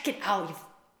 Check it out. You've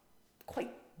quite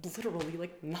literally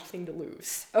like nothing to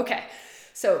lose. Okay,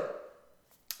 so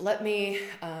let me,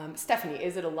 Stephanie,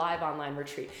 is it a live online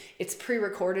retreat? It's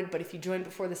pre-recorded, but if you join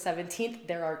before the 17th,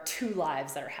 there are 2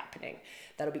 lives that are happening.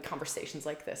 That'll be conversations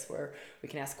like this where we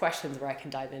can ask questions, where I can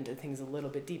dive into things a little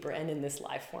bit deeper, and in this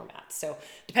live format. So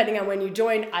depending on when you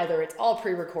join, either it's all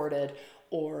pre-recorded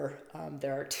or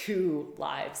there are 2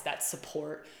 lives that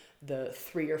support the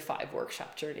 3 or 5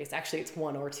 workshop journeys. Actually, it's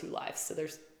 1 or 2 lives. So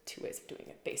there's two ways of doing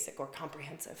it, basic or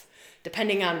comprehensive,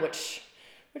 depending on which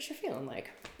you're feeling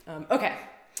like. Okay.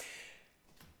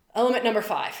 Element number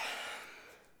 5.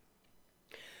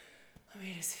 Let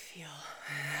me just feel.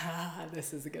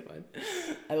 This is a good one.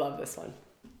 I love this one.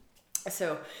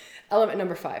 So, element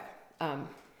number 5. And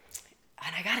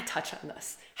I got to touch on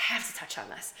this. I have to touch on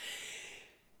this.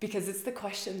 Because it's the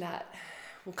question that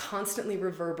will constantly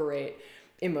reverberate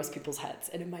in most people's heads.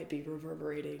 And it might be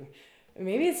reverberating.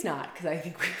 Maybe it's not, because I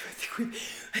think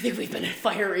we've been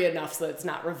fiery enough so that it's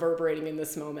not reverberating in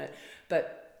this moment.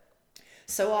 But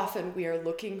so often we are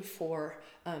looking for,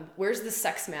 where's the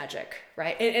sex magic,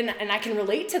 right? And I can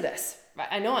relate to this.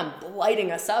 I know I'm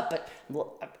lighting us up, but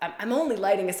I'm only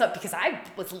lighting us up because I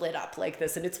was lit up like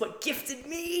this, and it's what gifted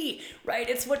me, right?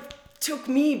 It's what took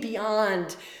me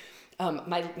beyond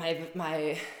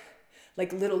my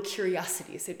like little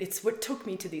curiosities. It's what took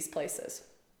me to these places.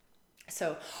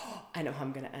 So I know how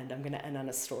I'm going to end. I'm going to end on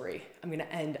a story. I'm going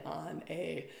to end on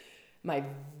my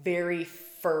very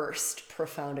first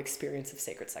profound experience of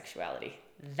sacred sexuality.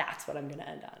 That's what I'm going to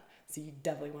end on. So you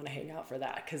definitely want to hang out for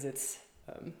that, because it's,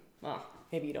 well,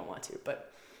 maybe you don't want to,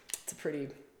 but it's a pretty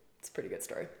good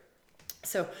story.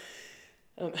 So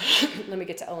let me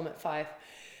get to element 5.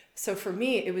 So for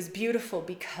me, it was beautiful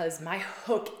because my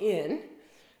hook in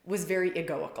was very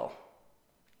egoical.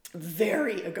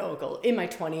 Very egoical. In my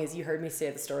 20s, you heard me say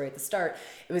the story at the start,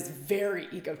 it was very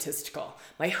egotistical.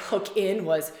 My hook in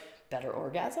was better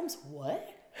orgasms? What?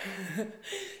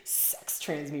 Sex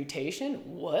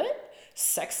transmutation? What?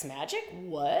 Sex magic?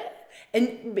 What?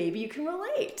 And maybe you can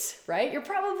relate, right?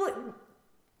 I'm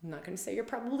not going to say you're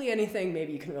probably anything.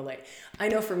 Maybe you can relate. I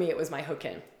know for me, it was my hook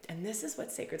in. And this is what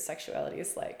sacred sexuality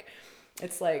is like.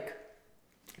 It's like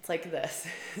this.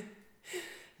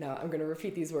 Now, I'm going to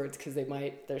repeat these words because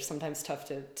they're sometimes tough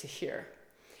to hear.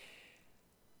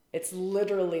 It's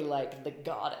literally like the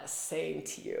goddess saying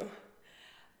to you,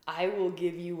 I will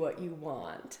give you what you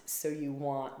want, so you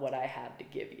want what I have to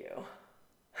give you.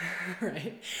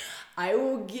 Right? I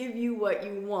will give you what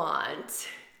you want.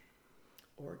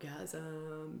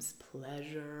 Orgasms,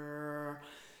 pleasure,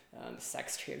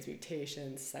 sex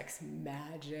transmutation, sex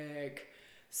magic,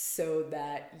 so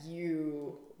that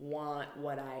you want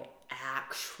what I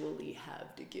actually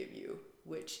have to give you,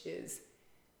 which is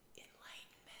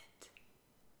enlightenment.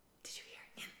 Did you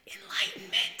hear?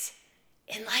 Enlightenment.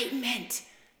 Enlightenment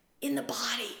in the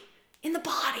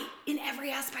body, in every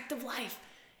aspect of life.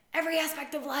 Every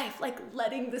aspect of life, like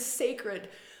letting the sacred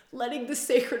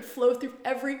flow through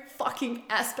every fucking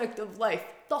aspect of life.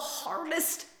 The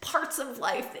hardest parts of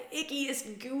life, the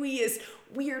ickiest, gooeyest,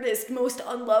 weirdest, most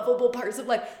unlovable parts of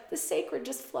life, the sacred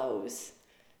just flows.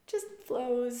 Just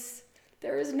flows.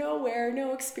 There is nowhere,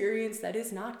 no experience that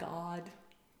is not God.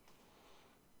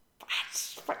 I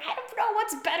don't know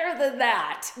what's better than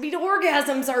that. I mean,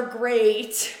 orgasms are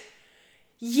great.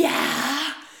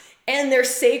 Yeah. And they're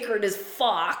sacred as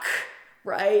fuck,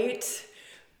 right?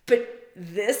 But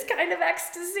this kind of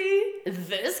ecstasy,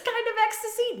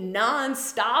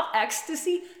 non-stop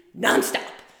ecstasy, non-stop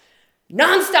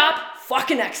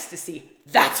fucking ecstasy.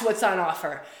 That's what's on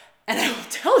offer. And I will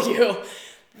tell you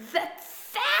that's,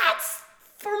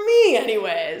 for me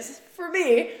anyways,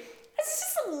 it's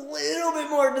just a little bit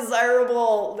more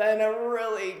desirable than a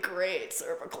really great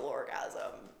cervical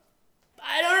orgasm.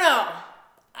 I don't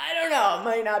know. It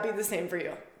might not be the same for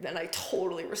you. And I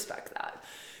totally respect that.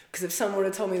 Because if someone would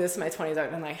have told me this in my 20s,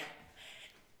 I'd been like,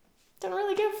 don't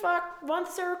really give a fuck. Want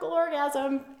the cervical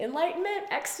orgasm. Enlightenment,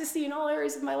 ecstasy in all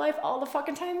areas of my life all the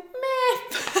fucking time.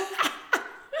 Meh.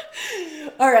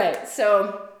 All right,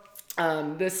 so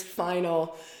this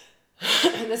final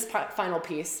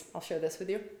piece, I'll share this with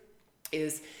you,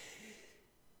 is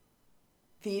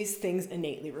these things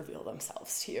innately reveal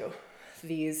themselves to you.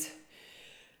 These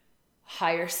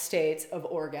higher states of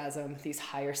orgasm, these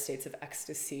higher states of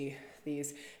ecstasy,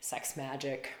 these sex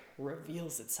magic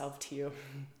reveals itself to you.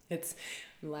 I'm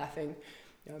laughing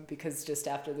because just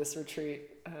after this retreat,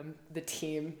 the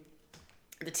team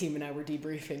and I were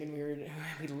debriefing, and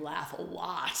we laugh a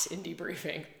lot in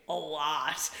debriefing, a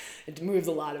lot. It moves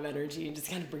a lot of energy and just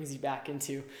kind of brings you back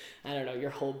into, I don't know,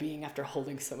 your whole being after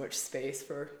holding so much space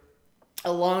for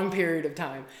a long period of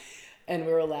time. And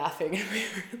we were laughing and we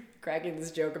were cracking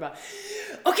this joke about,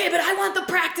 okay, but I want the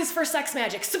practice for sex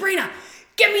magic. Sabrina,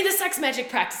 give me the sex magic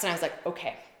practice. And I was like,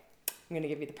 okay, I'm going to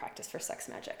give you the practice for sex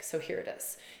magic. So here it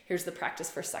is. Here's the practice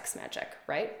for sex magic,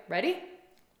 right? Ready?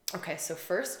 Okay, so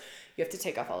first you have to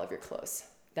take off all of your clothes.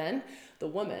 Then the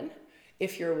woman,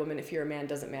 if you're a woman, if you're a man,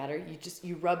 doesn't matter.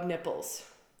 You rub nipples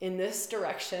in this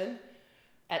direction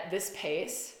at this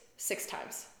pace 6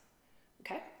 times.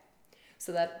 Okay?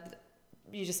 So that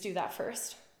you just do that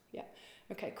first. Yeah.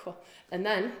 Okay, cool. And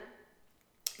then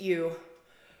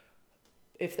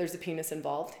if there's a penis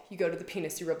involved, you go to the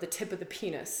penis, you rub the tip of the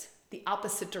penis, the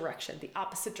opposite direction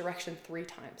 3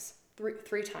 times.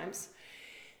 Three times.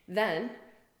 Then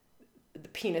the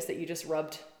penis that you just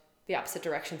rubbed the opposite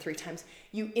direction 3 times,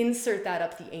 you insert that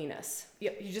up the anus.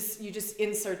 Yeah, you just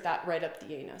insert that right up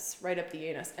the anus.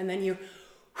 And then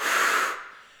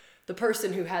the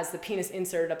person who has the penis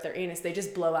inserted up their anus, they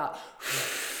just blow out.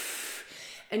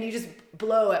 And you just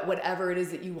blow at whatever it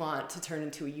is that you want to turn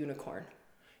into a unicorn.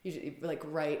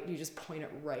 You just point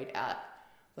it right at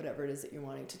whatever it is that you're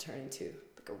wanting to turn into,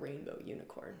 like a rainbow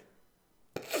unicorn.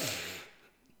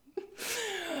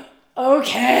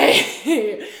 Okay.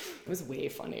 It was way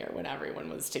funnier when everyone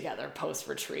was together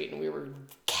post-retreat and we were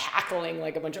cackling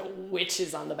like a bunch of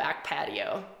witches on the back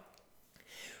patio.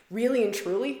 Really and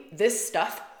truly, this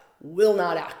stuff will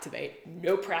not activate.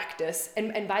 No practice.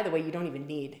 And by the way, you don't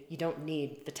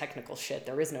need the technical shit.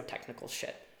 There is no technical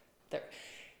shit.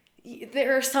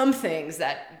 There are some things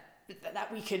that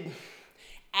we could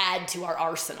add to our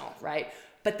arsenal, right?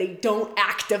 But they don't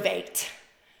activate.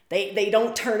 They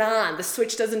don't turn on. The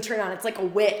switch doesn't turn on. It's like a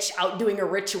witch out doing a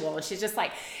ritual and she's just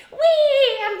like,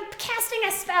 wee, I'm casting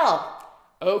a spell.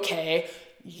 Okay,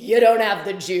 you don't have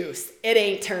the juice. It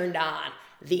ain't turned on.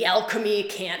 The alchemy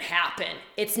can't happen.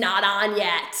 It's not on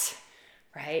yet,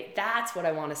 right? That's what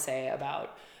I want to say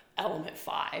about element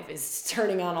 5 is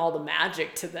turning on all the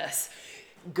magic to this.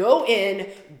 Go in,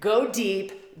 go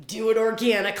deep, do it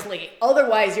organically.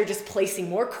 Otherwise, you're just placing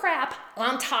more crap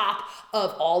on top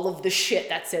of all of the shit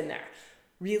that's in there.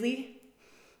 Really?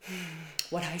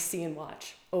 What I see and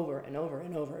watch over and over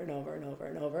and over and over and over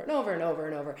and over and over and over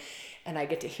and over, and I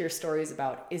get to hear stories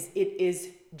about is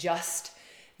just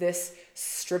this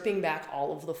stripping back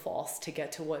all of the false to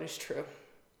get to what is true.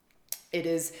 It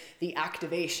is the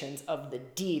activations of the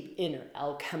deep inner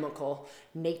alchemical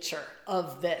nature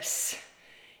of this.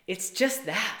 It's just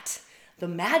that. The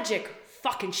magic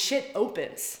fucking shit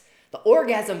opens. The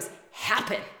orgasms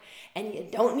happen. And you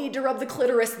don't need to rub the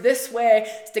clitoris this way,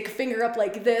 stick a finger up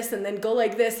like this, and then go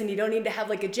like this, and you don't need to have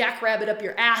like a jackrabbit up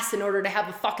your ass in order to have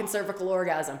a fucking cervical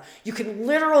orgasm. You can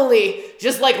literally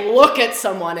just like look at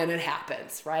someone and it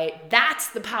happens, right?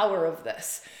 That's the power of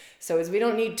this. So we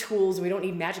don't need tools, we don't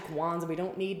need magic wands, we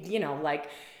don't need, like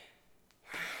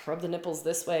rub the nipples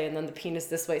this way and then the penis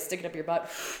this way, stick it up your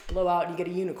butt, blow out, and you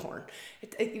get a unicorn.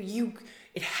 It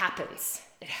happens.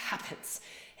 It happens.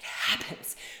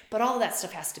 But all that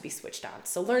stuff has to be switched on.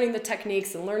 So learning the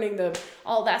techniques and learning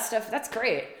all that stuff, that's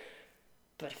great.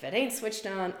 But if it ain't switched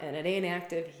on and it ain't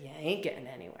active, you ain't getting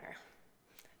anywhere.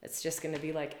 It's just going to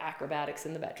be like acrobatics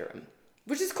in the bedroom,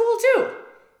 which is cool too,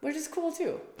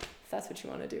 if that's what you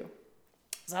want to do.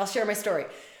 So I'll share my story.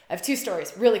 I have 2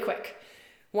 stories, really quick.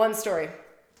 One story.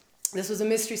 This was a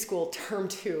mystery school, term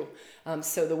 2.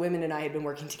 So the women and I had been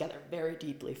working together very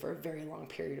deeply for a very long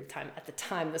period of time. At the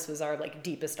time, this was our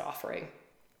deepest offering,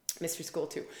 mystery school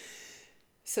 2.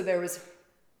 So there was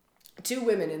 2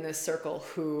 women in this circle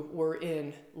who were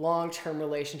in long-term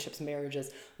relationships,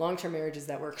 long-term marriages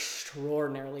that were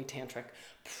extraordinarily tantric,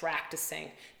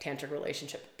 practicing tantric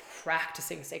relationship,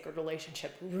 practicing sacred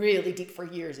relationship, really deep for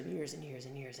years and years and years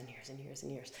and years and years and years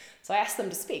and years. So I asked them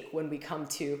to speak when we come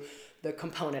to the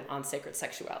component on sacred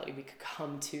sexuality. We could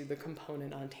come to the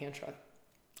component on tantra.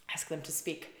 Ask them to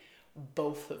speak.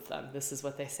 Both of them. This is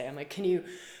what they say. I'm like, can you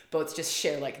both just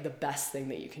share the best thing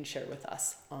that you can share with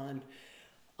us on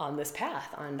this path,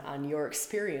 on your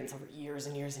experience over years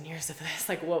and years and years of this?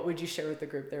 What would you share with the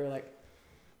group? They were like,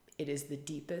 it is the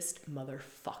deepest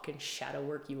motherfucking shadow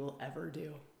work you will ever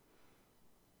do.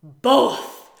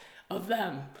 Both of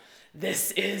them.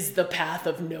 This is the path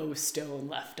of no stone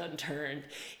left unturned.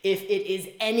 If it is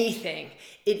anything,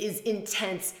 it is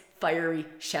intense, fiery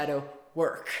shadow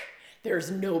work. There's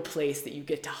no place that you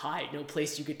get to hide, no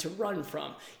place you get to run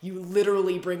from. You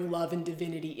literally bring love and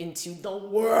divinity into the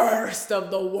worst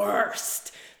of the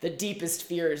worst. The deepest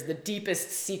fears, the deepest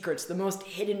secrets, the most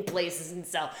hidden places in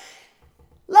self.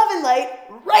 Love and light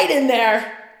right in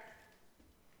there.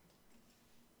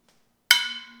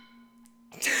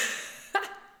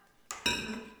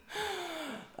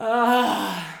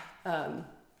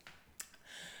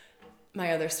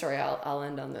 My other story, I'll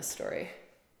end on this story.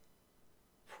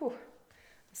 Whew.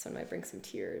 This one might bring some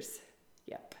tears.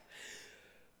 Yep.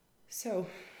 So,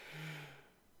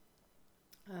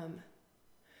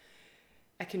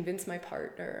 I convinced my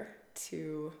partner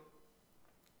to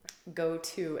go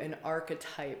to an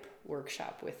archetype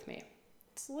workshop with me.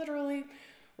 It's literally,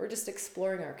 we're just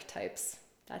exploring archetypes.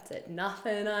 That's it.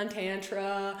 Nothing on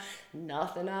tantra,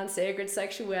 nothing on sacred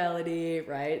sexuality,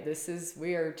 right?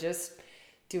 We are just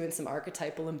doing some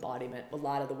archetypal embodiment, a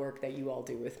lot of the work that you all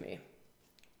do with me.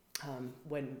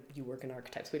 When you work in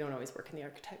archetypes, we don't always work in the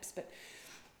archetypes, but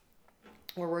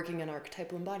we're working in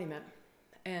archetypal embodiment.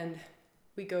 And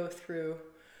we go through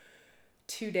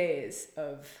 2 days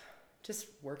of just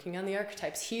working on the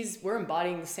archetypes. We're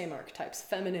embodying the same archetypes,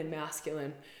 feminine,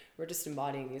 masculine. We're just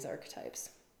embodying these archetypes.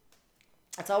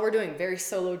 That's all we're doing. Very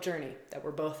solo journey that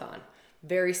we're both on.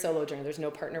 Very solo journey. There's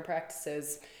no partner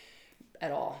practices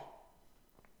at all.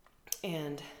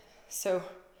 And so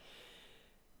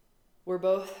we're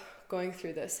both going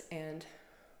through this, and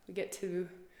we get to,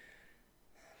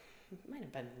 it might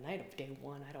have been the night of day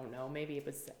 1. I don't know. Maybe it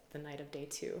was the night of day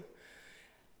 2.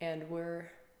 And we're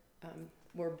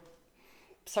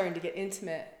starting to get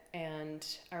intimate, and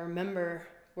I remember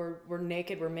we're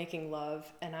naked, we're making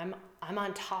love, and I'm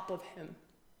on top of him.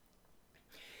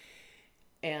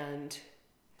 And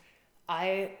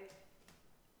I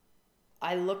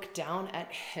look down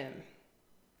at him,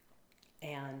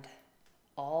 and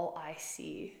all I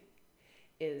see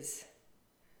is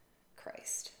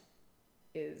Christ.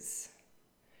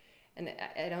 And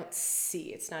I don't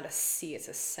see, it's not a see, it's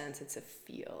a sense, it's a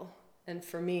feel. And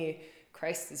for me,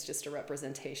 Christ is just a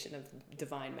representation of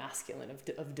divine masculine,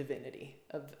 of divinity,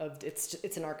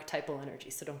 it's an archetypal energy,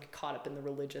 so don't get caught up in the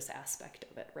religious aspect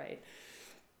of it, right?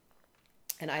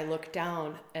 And I look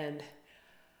down, and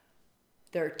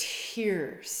there are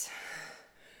tears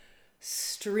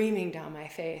streaming down my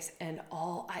face, and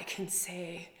all I can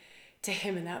say to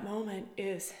him in that moment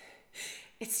is,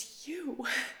 it's you.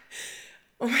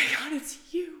 Oh my God, it's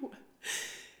you.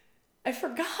 I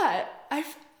forgot. I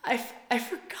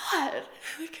forgot.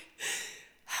 Like,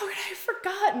 how could I have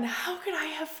forgotten? How could I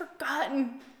have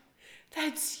forgotten that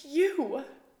it's you?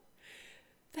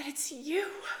 That it's you.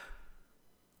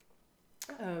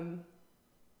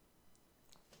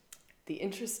 The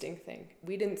interesting thing,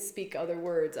 we didn't speak other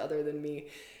words other than me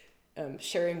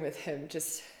sharing with him,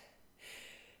 just,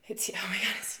 oh my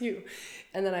God, it's you.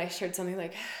 And then I shared something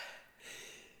like,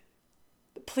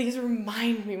 please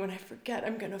remind me when I forget.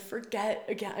 I'm going to forget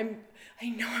again. I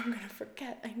know I'm going to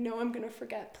forget. I know I'm going to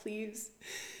forget. Please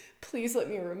let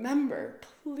me remember.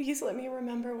 Please let me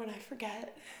remember when I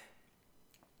forget.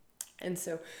 And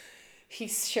so he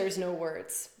shares no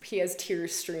words. He has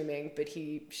tears streaming, but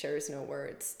he shares no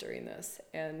words during this.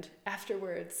 And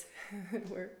afterwards,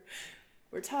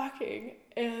 we're talking,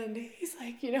 and he's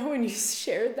like, you know, when you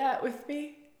shared that with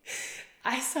me,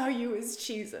 I saw you as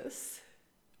Jesus.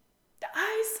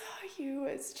 I saw you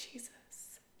as Jesus.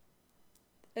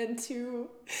 And to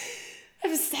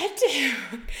have said to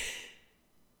him,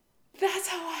 that's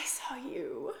how I saw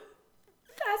you.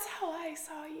 That's how I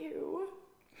saw you.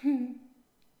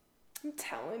 I'm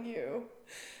telling you,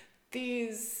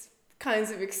 these kinds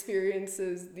of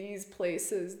experiences, these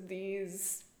places,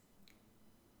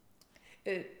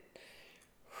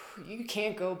 you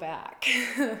can't go back.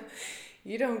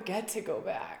 You don't get to go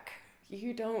back.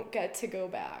 You don't get to go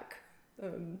back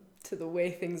to the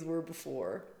way things were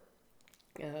before,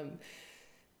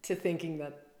 to thinking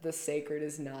that the sacred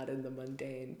is not in the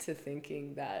mundane, to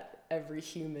thinking that every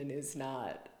human is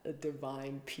not a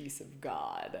divine piece of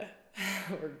God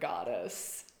or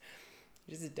goddess.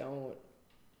 You just don't.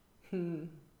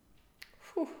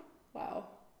 Whew. Wow.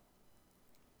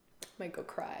 Might go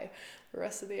cry the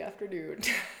rest of the afternoon.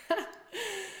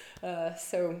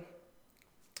 So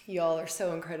y'all are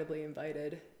so incredibly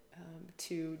invited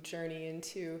to journey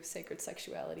into sacred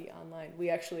sexuality online.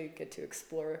 We actually get to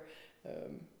explore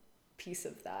piece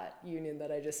of that union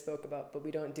that I just spoke about, but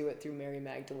we don't do it through Mary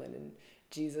Magdalene and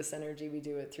Jesus energy. We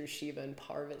do it through Shiva and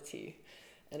Parvati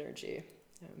energy.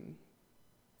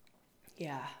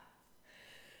 Yeah.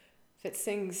 If it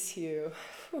sings to you,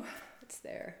 it's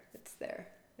there. It's there.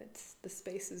 The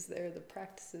space is there. The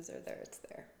practices are there. It's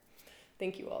there.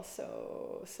 Thank you all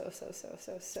so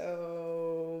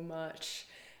much.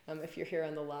 If you're here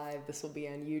on the live, this will be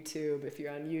on YouTube. If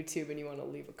you're on YouTube and you want to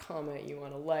leave a comment, you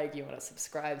want to like, you want to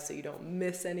subscribe so you don't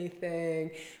miss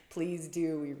anything, please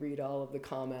do. We read all of the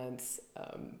comments.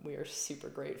 We are super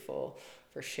grateful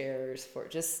for shares, for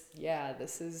just,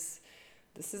 this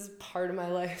is part of my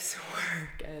life's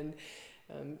work, and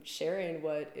sharing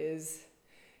what is,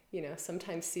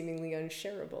 sometimes seemingly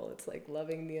unshareable. It's like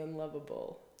loving the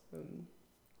unlovable.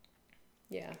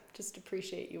 Just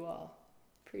appreciate you all.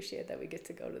 Appreciate that we get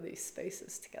to go to these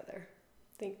spaces together.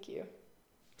 Thank you.